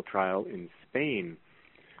clinical trial in Spain.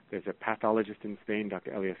 There's a pathologist in Spain,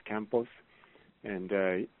 Dr. Elias Campos, and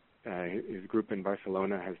his group in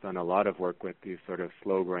Barcelona has done a lot of work with these sort of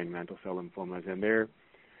slow-growing mantle cell lymphomas, and they're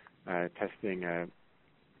testing a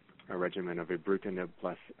regimen of ibrutinib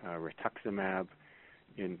plus rituximab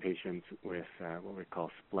in patients with what we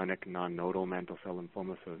call splenic non-nodal mantle cell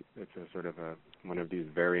lymphoma. So it's a sort of one of these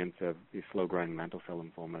variants of these slow-growing mantle cell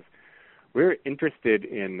lymphomas. We're interested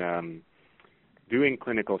in doing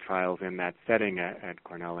clinical trials in that setting at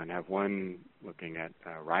Cornell, and have one looking at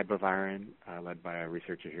ribavirin, led by a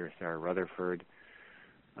researcher here, Sarah Rutherford,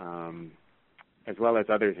 as well as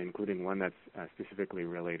others, including one that's specifically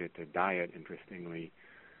related to diet, interestingly.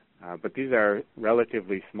 But these are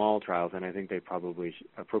relatively small trials, and I think they probably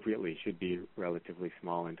appropriately should be relatively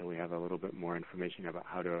small until we have a little bit more information about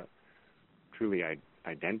how to truly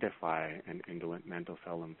identify an indolent mantle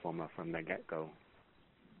cell lymphoma from the get-go.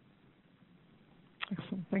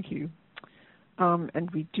 Excellent. Thank you. And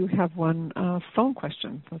we do have one phone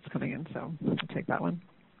question that's coming in, so we'll take that one.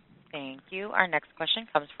 Thank you. Our next question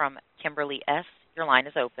comes from Kimberly S. Your line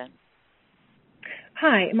is open.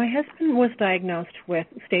 Hi. My husband was diagnosed with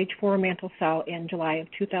stage 4 mantle cell in July of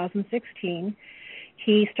 2016.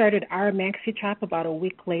 He started RMaxi-Chop about a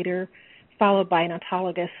week later, followed by an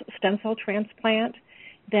autologous stem cell transplant,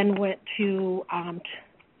 then went to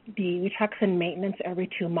the Rituxan maintenance every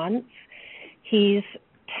 2 months. He's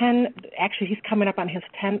coming up on his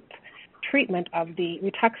 10th treatment of the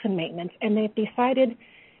Rituxan maintenance, and they've decided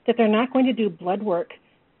that they're not going to do blood work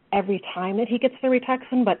every time that he gets the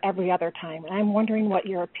Rituxan, but every other time. And I'm wondering what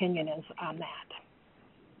your opinion is on that.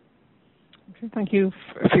 Okay, thank you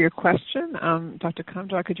for your question. Dr.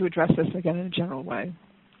 Kondor, could you address this again in a general way?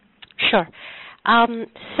 Sure.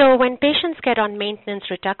 So when patients get on maintenance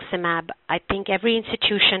rituximab, I think every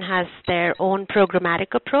institution has their own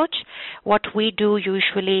programmatic approach. What we do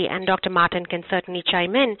usually, and Dr. Martin can certainly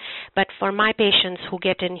chime in, but for my patients who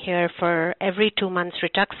get in here for every 2 months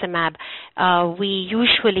rituximab, we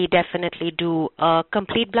usually definitely do a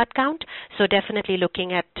complete blood count, so definitely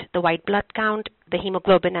looking at the white blood count, the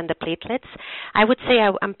hemoglobin and the platelets. I would say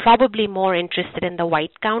I'm probably more interested in the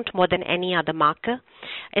white count more than any other marker,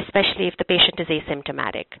 especially if the patient is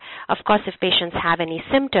asymptomatic. Of course, if patients have any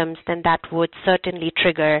symptoms, then that would certainly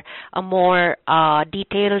trigger a more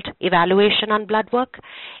detailed evaluation on blood work.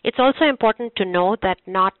 It's also important to know that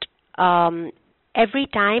not every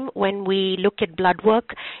time when we look at blood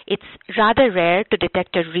work, it's rather rare to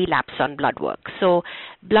detect a relapse on blood work. So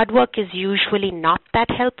blood work is usually not that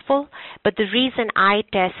helpful, but the reason I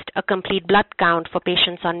test a complete blood count for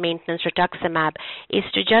patients on maintenance rituximab is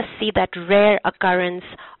to just see that rare occurrence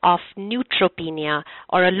of neutropenia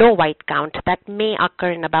or a low white count that may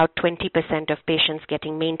occur in about 20% of patients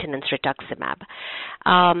getting maintenance rituximab.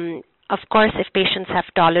 Of course, if patients have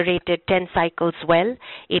tolerated 10 cycles well,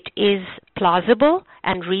 it is plausible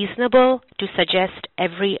and reasonable to suggest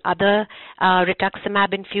every other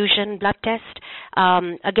rituximab infusion blood test.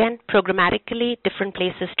 Again, programmatically, different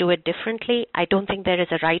places do it differently. I don't think there is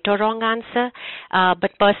a right or wrong answer,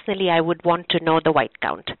 but personally, I would want to know the white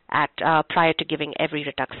count prior to giving every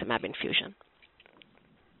rituximab infusion.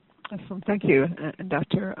 Excellent. Thank you. And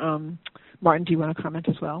Dr. Martin, do you want to comment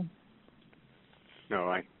as well?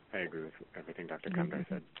 No, I agree with everything Dr. Kondor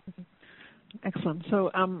said. Excellent.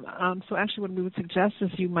 So actually what we would suggest is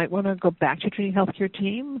you might want to go back to your Trinity Healthcare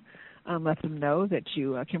team, let them know that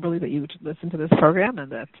you, Kimberly, that you listen to this program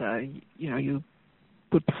and that, you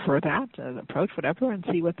would prefer that approach, whatever, and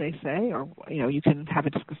see what they say, or, you can have a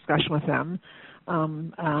discussion with them.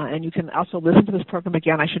 And you can also listen to this program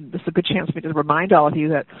again. This is a good chance for me to remind all of you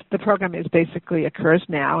that the program occurs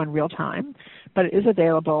now in real time, but it is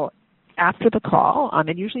available after the call.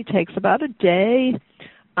 It usually takes about a day,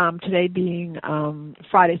 today being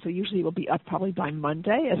Friday, so usually it will be up probably by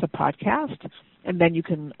Monday as a podcast, and then you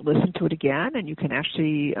can listen to it again, and you can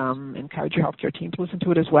actually encourage your healthcare team to listen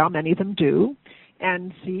to it as well. Many of them do,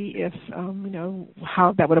 and see if,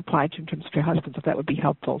 how that would apply to in terms of your husband, if that would be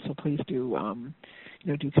helpful. So please do,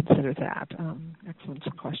 do consider that.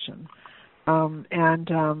 Excellent question. So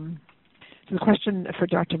the question for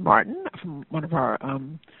Dr. Martin from one of our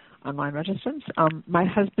online registrants. My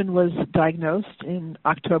husband was diagnosed in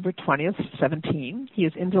October 20th, 17. He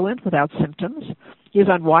is indolent without symptoms. He is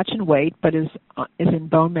on watch and wait, but is in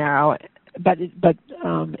bone marrow,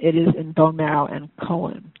 it is in bone marrow and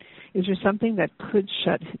colon. Is there something that could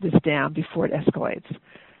shut this down before it escalates?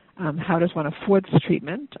 How does one afford this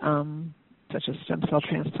treatment, such as stem cell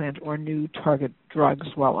transplant or new target drugs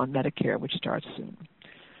while on Medicare, which starts soon?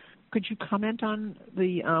 Could you comment on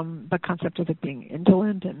the concept of it being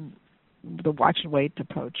indolent and the watch and wait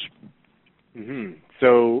approach? Mm-hmm.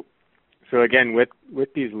 So again,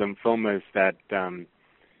 with these lymphomas that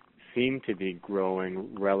seem to be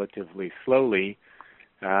growing relatively slowly,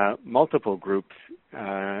 multiple groups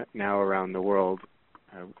now around the world,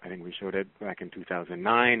 I think we showed it back in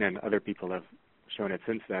 2009, and other people have shown it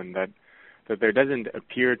since then, that there doesn't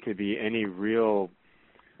appear to be any real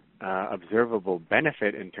observable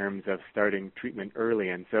benefit in terms of starting treatment early.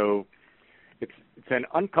 And so it's an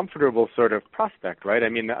uncomfortable sort of prospect, right? I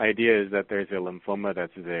mean, the idea is that there's a lymphoma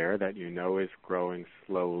that's there that is growing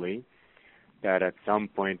slowly, that at some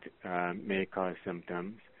point may cause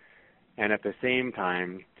symptoms, and at the same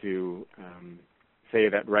time to say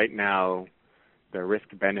that right now the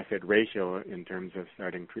risk-benefit ratio in terms of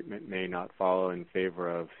starting treatment may not fall in favor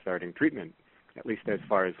of starting treatment, at least as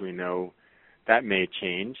far as we know. That may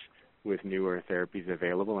change with newer therapies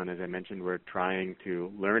available, and as I mentioned, we're trying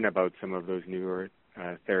to learn about some of those newer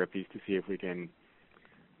therapies to see if we can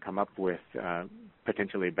come up with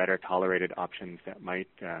potentially better tolerated options that might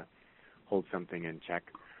hold something in check.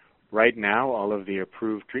 Right now, all of the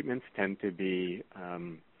approved treatments tend to be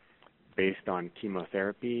based on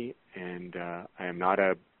chemotherapy, and I am not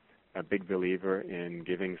a big believer in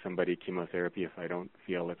giving somebody chemotherapy if I don't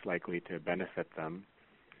feel it's likely to benefit them.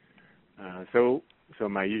 So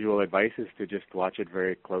my usual advice is to just watch it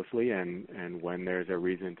very closely, and when there's a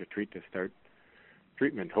reason to treat, to start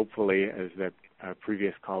treatment. Hopefully, as the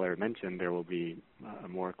previous caller mentioned, there will be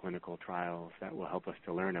more clinical trials that will help us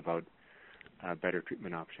to learn about better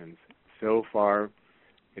treatment options. So far,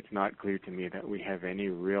 it's not clear to me that we have any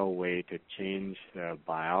real way to change the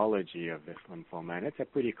biology of this lymphoma. And it's a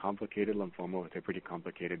pretty complicated lymphoma with a pretty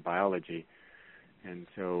complicated biology. And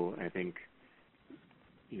so I think,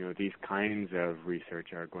 these kinds of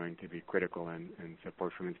research are going to be critical, and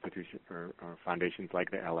support from institutions or foundations like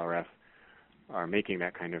the LRF are making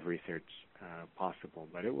that kind of research possible.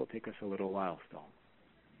 But it will take us a little while still.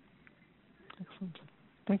 Excellent.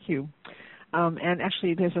 Thank you. And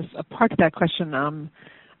actually, there's a part of that question,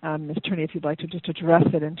 Ms. Turney, if you'd like to just address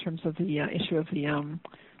it in terms of the issue of the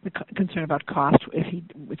concern about cost, if he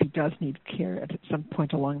does need care at some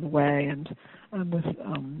point along the way, and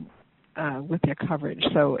with their coverage.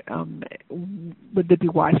 So, would it be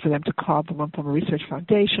wise for them to call the Lymphoma Research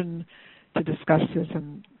Foundation to discuss this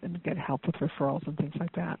and get help with referrals and things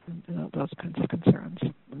like that, and those kinds of concerns?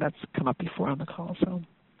 And that's come up before on the call, so.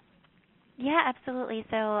 Yeah, absolutely.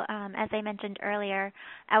 So as I mentioned earlier,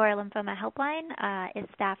 our lymphoma helpline is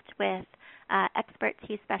staffed with experts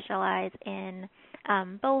who specialize in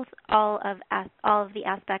both all of the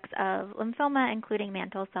aspects of lymphoma, including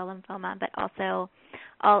mantle cell lymphoma, but also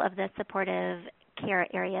all of the supportive care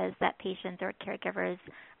areas that patients or caregivers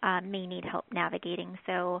may need help navigating.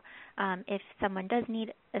 So if someone does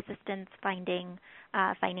need assistance finding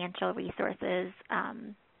financial resources,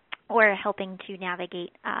 or helping to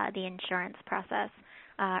navigate the insurance process,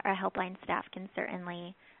 our helpline staff can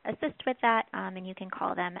certainly assist with that, and you can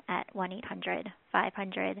call them at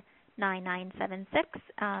 1-800-500-9976.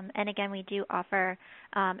 And again, we do offer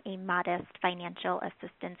a modest financial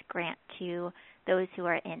assistance grant to those who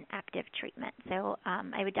are in active treatment. So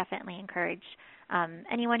I would definitely encourage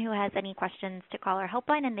anyone who has any questions to call our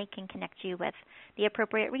helpline, and they can connect you with the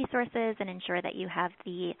appropriate resources and ensure that you have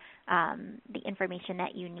the information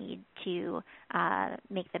that you need to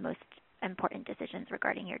make the most important decisions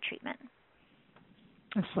regarding your treatment.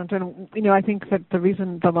 Excellent. And, I think that the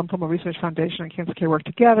reason the Lymphoma Research Foundation and Cancer Care work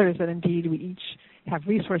together is that indeed we each have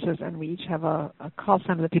resources and we each have a call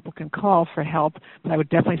center that people can call for help. But I would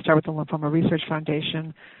definitely start with the Lymphoma Research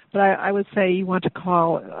Foundation. But I would say you want to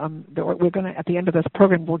call, we're going to, at the end of this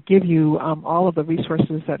program, we'll give you all of the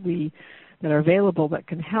resources that are available that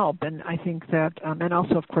can help. And I think that, and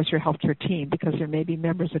also, of course, your healthcare team, because there may be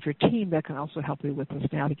members of your team that can also help you with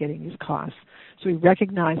this navigating these costs. So we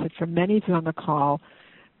recognize that for many of you on the call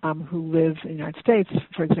who live in the United States,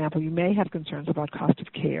 for example, you may have concerns about cost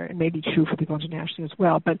of care. It may be true for people internationally as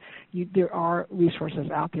well, but there are resources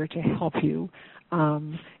out there to help you.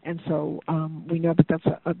 And so we know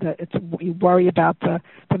that you worry about the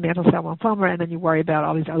mantle cell lymphoma, and then you worry about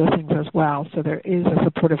all these other things as well. So there is a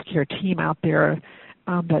supportive care team out there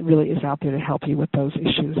that really is out there to help you with those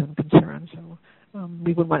issues and concerns. So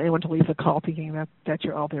we wouldn't want anyone to leave the call thinking that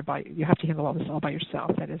you're all there you have to handle all this all by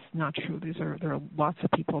yourself. That is not true. There are lots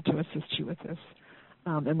of people to assist you with this.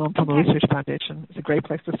 And Lymphoma Research Foundation is a great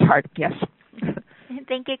place to start. Yes.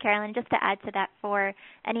 Thank you, Carolyn. Just to add to that, for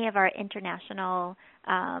any of our international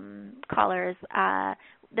callers,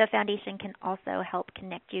 the foundation can also help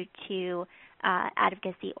connect you to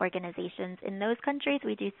advocacy organizations in those countries.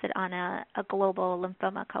 We do sit on a global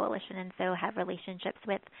lymphoma coalition, and so have relationships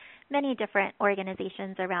with many different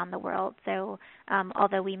organizations around the world. So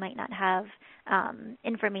although we might not have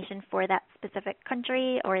information for that specific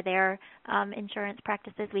country or their insurance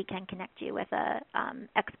practices, we can connect you with a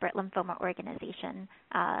expert lymphoma organization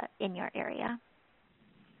in your area.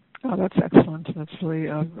 Oh, that's excellent. That's really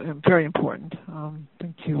very important.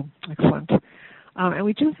 Thank you. Excellent. And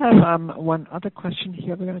we do have one other question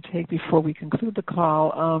here we're going to take before we conclude the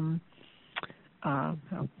call.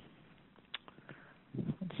 One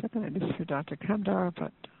second, it is for Dr. Kandar,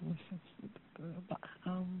 but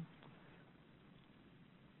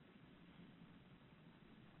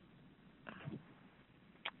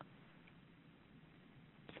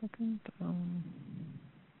second.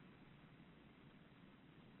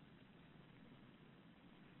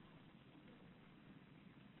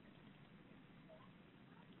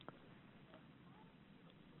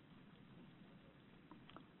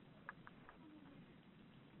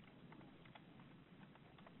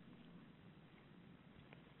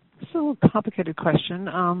 is a little complicated question.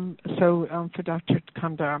 For Dr.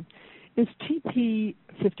 Kandar, is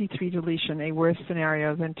TP53 deletion a worse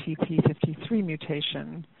scenario than TP53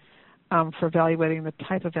 mutation for evaluating the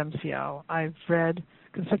type of MCL? I've read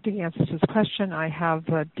conflicting answers to this question. I have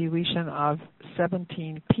a deletion of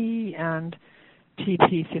 17p and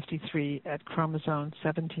TP53 at chromosome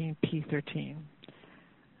 17p13.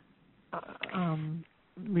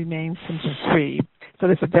 Remains symptom free. So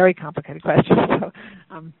this is a very complicated question. So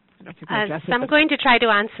I'm going to try to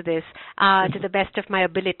answer this to the best of my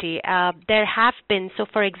ability. There have been,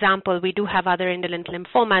 for example, we do have other indolent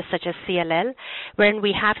lymphomas such as CLL, wherein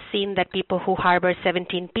we have seen that people who harbor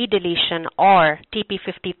 17p deletion or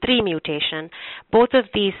TP53 mutation, both of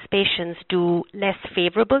these patients do less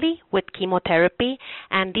favorably with chemotherapy,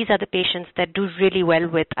 and these are the patients that do really well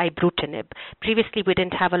with ibrutinib. Previously, we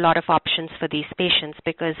didn't have a lot of options for these patients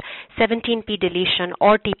because 17p deletion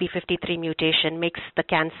or TP53 mutation makes the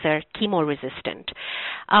cancer chemo-resistant.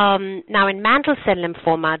 Now, in mantle cell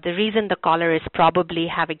lymphoma, the reason the caller is probably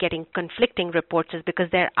getting conflicting reports is because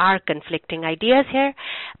there are conflicting ideas here.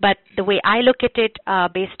 But the way I look at it,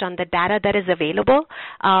 based on the data that is available,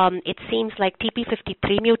 it seems like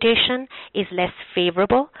TP53 mutation is less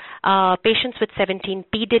favorable. Patients with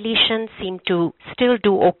 17p deletion seem to still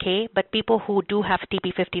do okay, but people who do have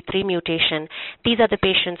TP53 mutation, these are the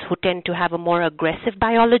patients who tend to have a more aggressive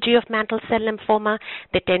biology of mantle cell lymphoma.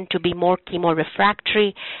 They tend to be more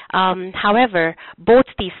chemo-refractory. However, both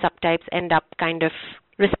these subtypes end up kind of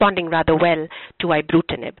responding rather well to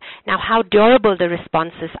ibrutinib. Now, how durable the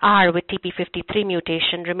responses are with TP53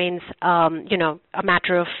 mutation remains, a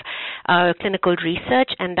matter of clinical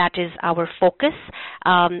research, and that is our focus.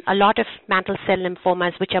 A lot of mantle cell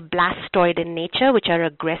lymphomas, which are blastoid in nature, which are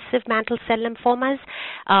aggressive mantle cell lymphomas,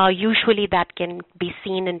 usually that can be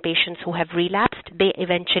seen in patients who have relapsed. They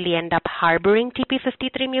eventually end up harboring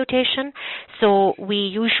TP53 mutation. So we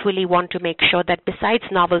usually want to make sure that besides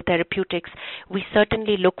novel therapeutics, we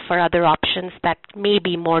certainly look for other options that may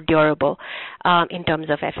be more durable in terms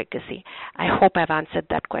of efficacy. I hope I've answered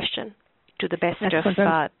that question to the best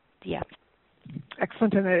of, yeah.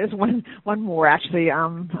 Excellent. And there is one more, actually.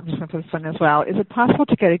 I'm just going to put this one as well. Is it possible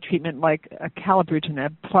to get a treatment like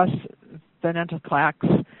acalabrutinib plus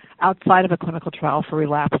venetoclax outside of a clinical trial for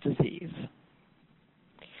relapsed disease?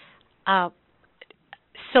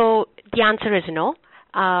 So the answer is no.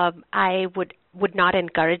 I would not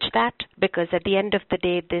encourage that because at the end of the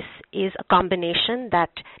day, this is a combination that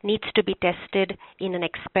needs to be tested in an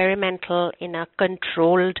experimental, in a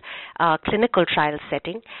controlled clinical trial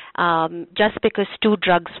setting. Just because two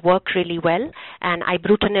drugs work really well and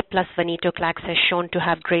ibrutinib plus venetoclax has shown to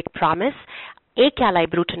have great promise,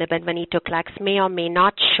 acalabrutinib and venetoclax may or may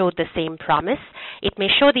not show the same promise. It may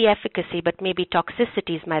show the efficacy, but maybe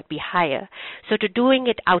toxicities might be higher. So to doing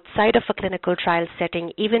it outside of a clinical trial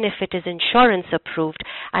setting, even if it is insurance approved,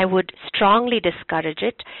 I would strongly discourage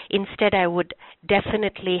it. Instead, I would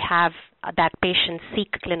definitely have that patient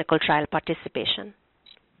seek clinical trial participation.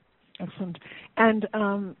 Excellent. And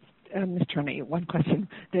Ms. Turney, one question.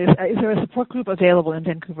 Is there a support group available in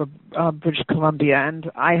Vancouver, British Columbia? And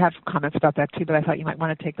I have comments about that too, but I thought you might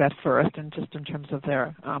want to take that first. And just in terms of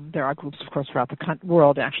there are groups, of course, throughout the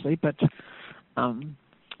world, actually. But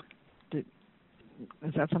is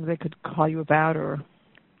that something they could call you about, or?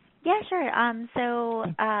 Yeah, sure.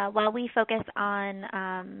 While we focus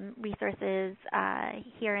on resources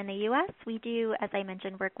here in the U.S., we do, as I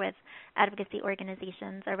mentioned, work with advocacy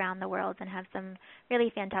organizations around the world and have some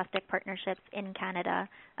really fantastic partnerships in Canada.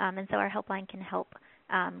 And so our helpline can help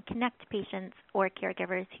connect patients or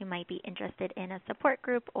caregivers who might be interested in a support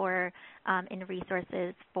group or in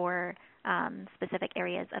resources for specific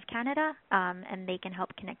areas of Canada, and they can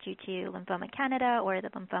help connect you to Lymphoma Canada or the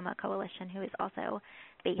Lymphoma Coalition, who is also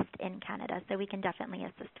based in Canada. So we can definitely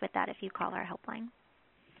assist with that if you call our helpline.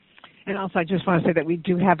 And also, I just want to say that we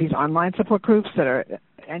do have these online support groups that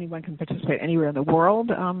anyone can participate anywhere in the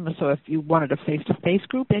world. So if you wanted a face-to-face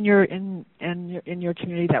group in your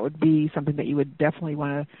community, that would be something that you would definitely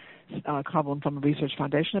want to call Lymphoma Research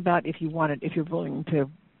Foundation about. If you're willing to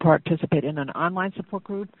participate in an online support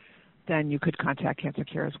group, then you could contact Cancer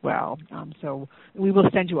Care as well. So we will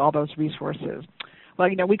send you all those resources. Well,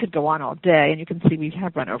 we could go on all day, and you can see we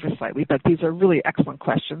have run over slightly, but these are really excellent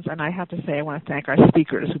questions, and I have to say I want to thank our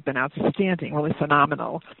speakers who've been outstanding, really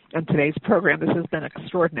phenomenal in today's program. This has been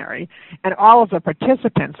extraordinary. And all of the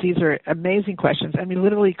participants, these are amazing questions, and we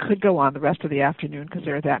literally could go on the rest of the afternoon because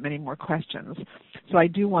there are that many more questions. So I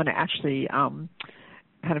do want to actually kind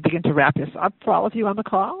of begin to wrap this up for all of you on the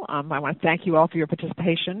call. I want to thank you all for your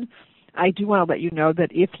participation. I do want to let you know that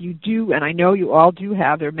if you do, and I know you all do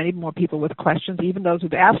have, there are many more people with questions, even those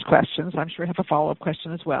who've asked questions, I'm sure have a follow-up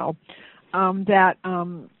question as well, that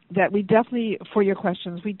we definitely, for your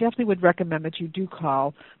questions, we definitely would recommend that you do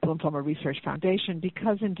call the Lymphoma Research Foundation,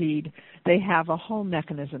 because indeed they have a whole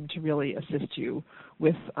mechanism to really assist you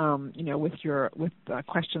with, with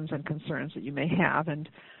questions and concerns that you may have. And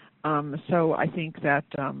so I think that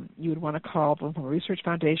you would want to call the Lymphoma Research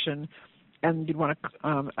Foundation, and you'd want to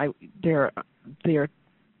their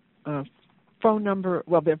phone number.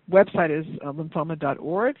 Well, their website is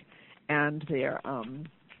lymphoma.org, and their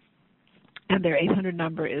 800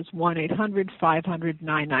 number is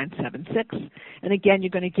 1-800-500-9976. And again, you're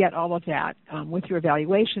going to get all of that. With your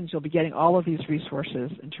evaluations, you'll be getting all of these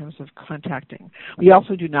resources in terms of contacting. We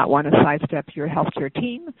also do not want to sidestep your healthcare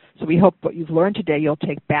team, so we hope what you've learned today you'll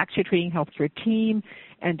take back to your treating healthcare team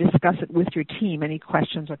and discuss it with your team, any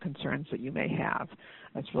questions or concerns that you may have.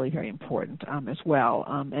 That's really very important as well.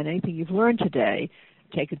 And anything you've learned today,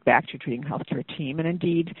 take it back to your treating healthcare team. And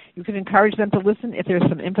indeed, you can encourage them to listen. If there's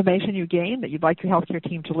some information you gain that you'd like your healthcare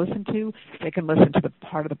team to listen to, they can listen to the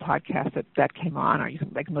part of the podcast that came on, or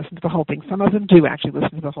they can listen to the whole thing. Some of them do actually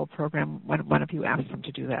listen to the whole program when one of you asks them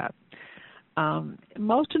to do that.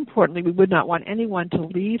 Most importantly, we would not want anyone to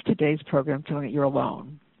leave today's program feeling that you're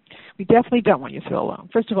alone. We definitely don't want you to feel alone.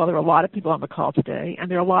 First of all, there are a lot of people on the call today,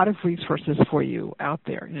 and there are a lot of resources for you out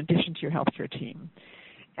there in addition to your healthcare team.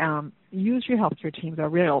 Use your healthcare team, though.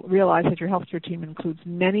 Realize that your healthcare team includes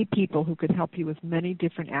many people who can help you with many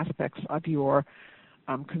different aspects of your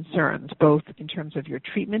concerns, both in terms of your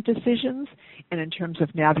treatment decisions and in terms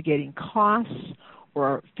of navigating costs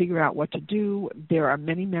or figure out what to do. There are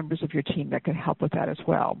many members of your team that can help with that as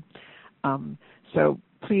well. So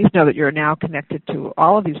please know that you're now connected to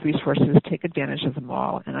all of these resources. Take advantage of them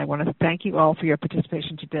all. And I want to thank you all for your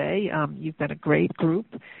participation today. You've been a great group,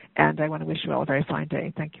 and I want to wish you all a very fine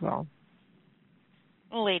day. Thank you all.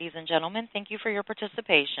 Well, ladies and gentlemen, thank you for your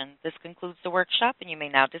participation. This concludes the workshop, and you may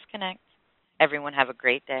now disconnect. Everyone have a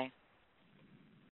great day.